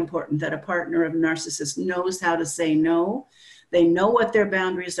really important that a partner of a narcissist knows how to say no. They know what their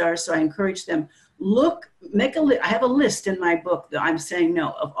boundaries are. So I encourage them, I have a list in my book that I'm saying no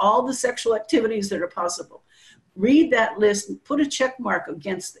of all the sexual activities that are possible. Read that list and put a check mark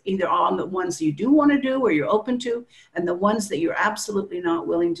against either on the ones you do want to do or you're open to, and the ones that you're absolutely not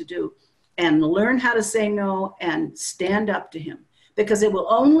willing to do. And learn how to say no and stand up to him, because it will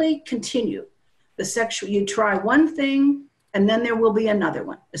only continue. You try one thing and then there will be another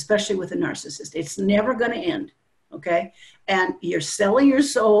one, especially with a narcissist. It's never going to end, okay? And you're selling your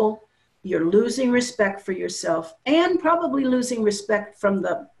soul, you're losing respect for yourself, and probably losing respect from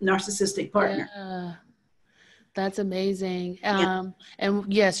the narcissistic partner. Yeah. That's amazing. And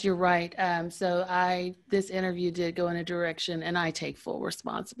yes, you're right. So this interview did go in a direction and I take full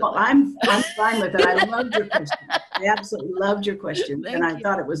responsibility. Well, I'm fine with it. I loved your question. I absolutely loved your question. And I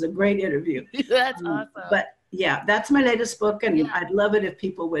thought it was a great interview. That's awesome. But yeah, that's my latest book and I'd love it if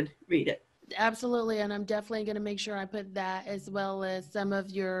people would read it. Absolutely. And I'm definitely going to make sure I put that as well as some of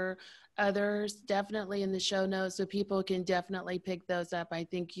your others definitely in the show notes so people can definitely pick those up. I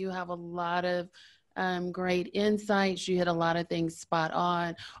think you have a lot of Great insights. You hit a lot of things spot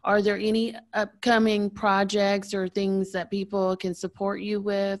on. Are there any upcoming projects or things that people can support you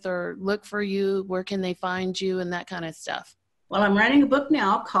with or look for you? Where can they find you and that kind of stuff? Well, I'm writing a book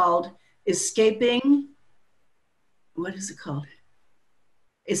now called Escaping. What is it called?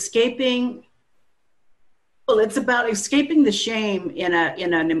 Escaping. Well, it's about escaping the shame in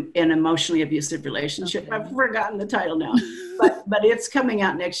an emotionally abusive relationship. Okay. I've forgotten the title now, but it's coming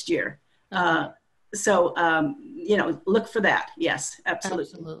out next year. Okay. So, look for that. Yes, absolutely.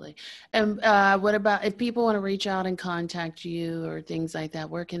 Absolutely. And what about if people want to reach out and contact you or things like that,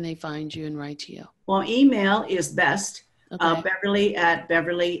 where can they find you and write to you? Well, email is best. Okay. Beverly at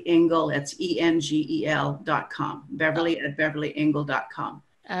Beverly Engel, that's ENGEL.com. Beverly at BeverlyEngel.com.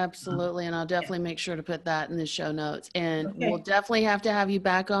 Absolutely. And I'll definitely make sure to put that in the show notes. And we'll definitely have to have you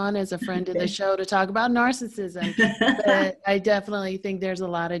back on as a friend of the show to talk about narcissism. But I definitely think there's a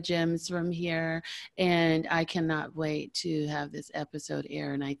lot of gems from here. And I cannot wait to have this episode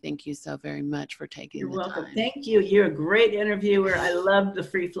air. And I thank you so very much for taking the time. You're welcome. Thank you. You're a great interviewer. I love the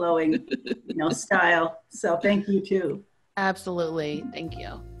free-flowing style. So thank you too. Absolutely. Thank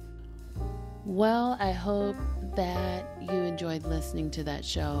you. Well, I hope that you enjoyed listening to that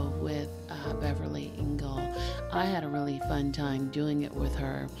show with Beverly Engel. I had a really fun time doing it with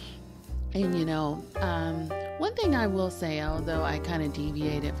her. And, one thing I will say, although I kind of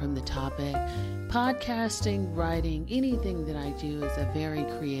deviated from the topic, podcasting, writing, anything that I do is a very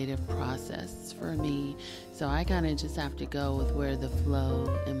creative process for me. So I kind of just have to go with where the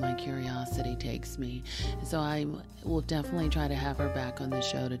flow and my curiosity takes me. So I will definitely try to have her back on the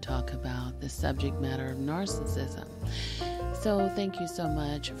show to talk about the subject matter of narcissism. So thank you so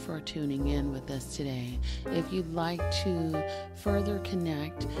much for tuning in with us today. If you'd like to further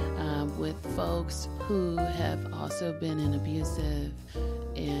connect with folks who have also been in abusive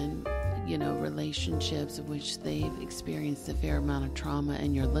and relationships in which they've experienced a fair amount of trauma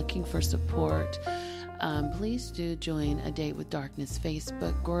and you're looking for support, please do join a Date with Darkness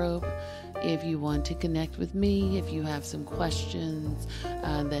Facebook group. If you want to connect with me, if you have some questions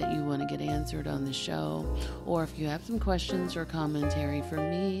that you want to get answered on the show, or if you have some questions or commentary for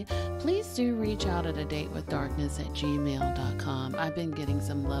me, please do reach out at adatewithdarkness@gmail.com. I've been getting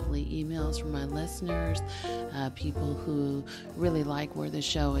some lovely emails from my listeners, people who really like where the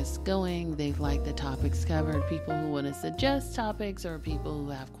show is going. They've liked the topics covered, people who want to suggest topics, or people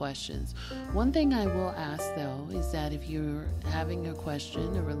who have questions. One thing I will ask, though, is that if you're having a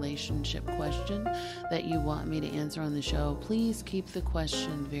question, a relationship question that you want me to answer on the show, please keep the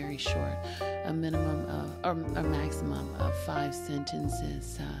question very short, a minimum of, or a maximum of 5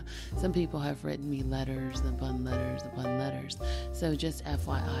 sentences. Some people have written me letters upon letters upon letters, so just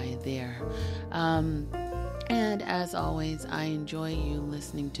FYI there. And as always, I enjoy you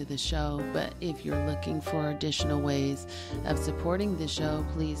listening to the show, but if you're looking for additional ways of supporting the show,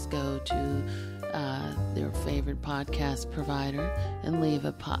 please go to their favorite podcast provider and leave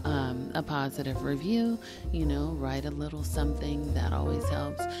a positive review, write a little something. That always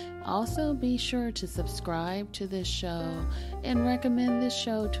helps. Also, be sure to subscribe to this show and recommend this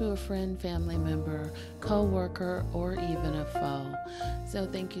show to a friend, family member, co-worker, or even a foe. So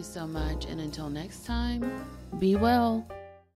thank you so much, and until next time, be well.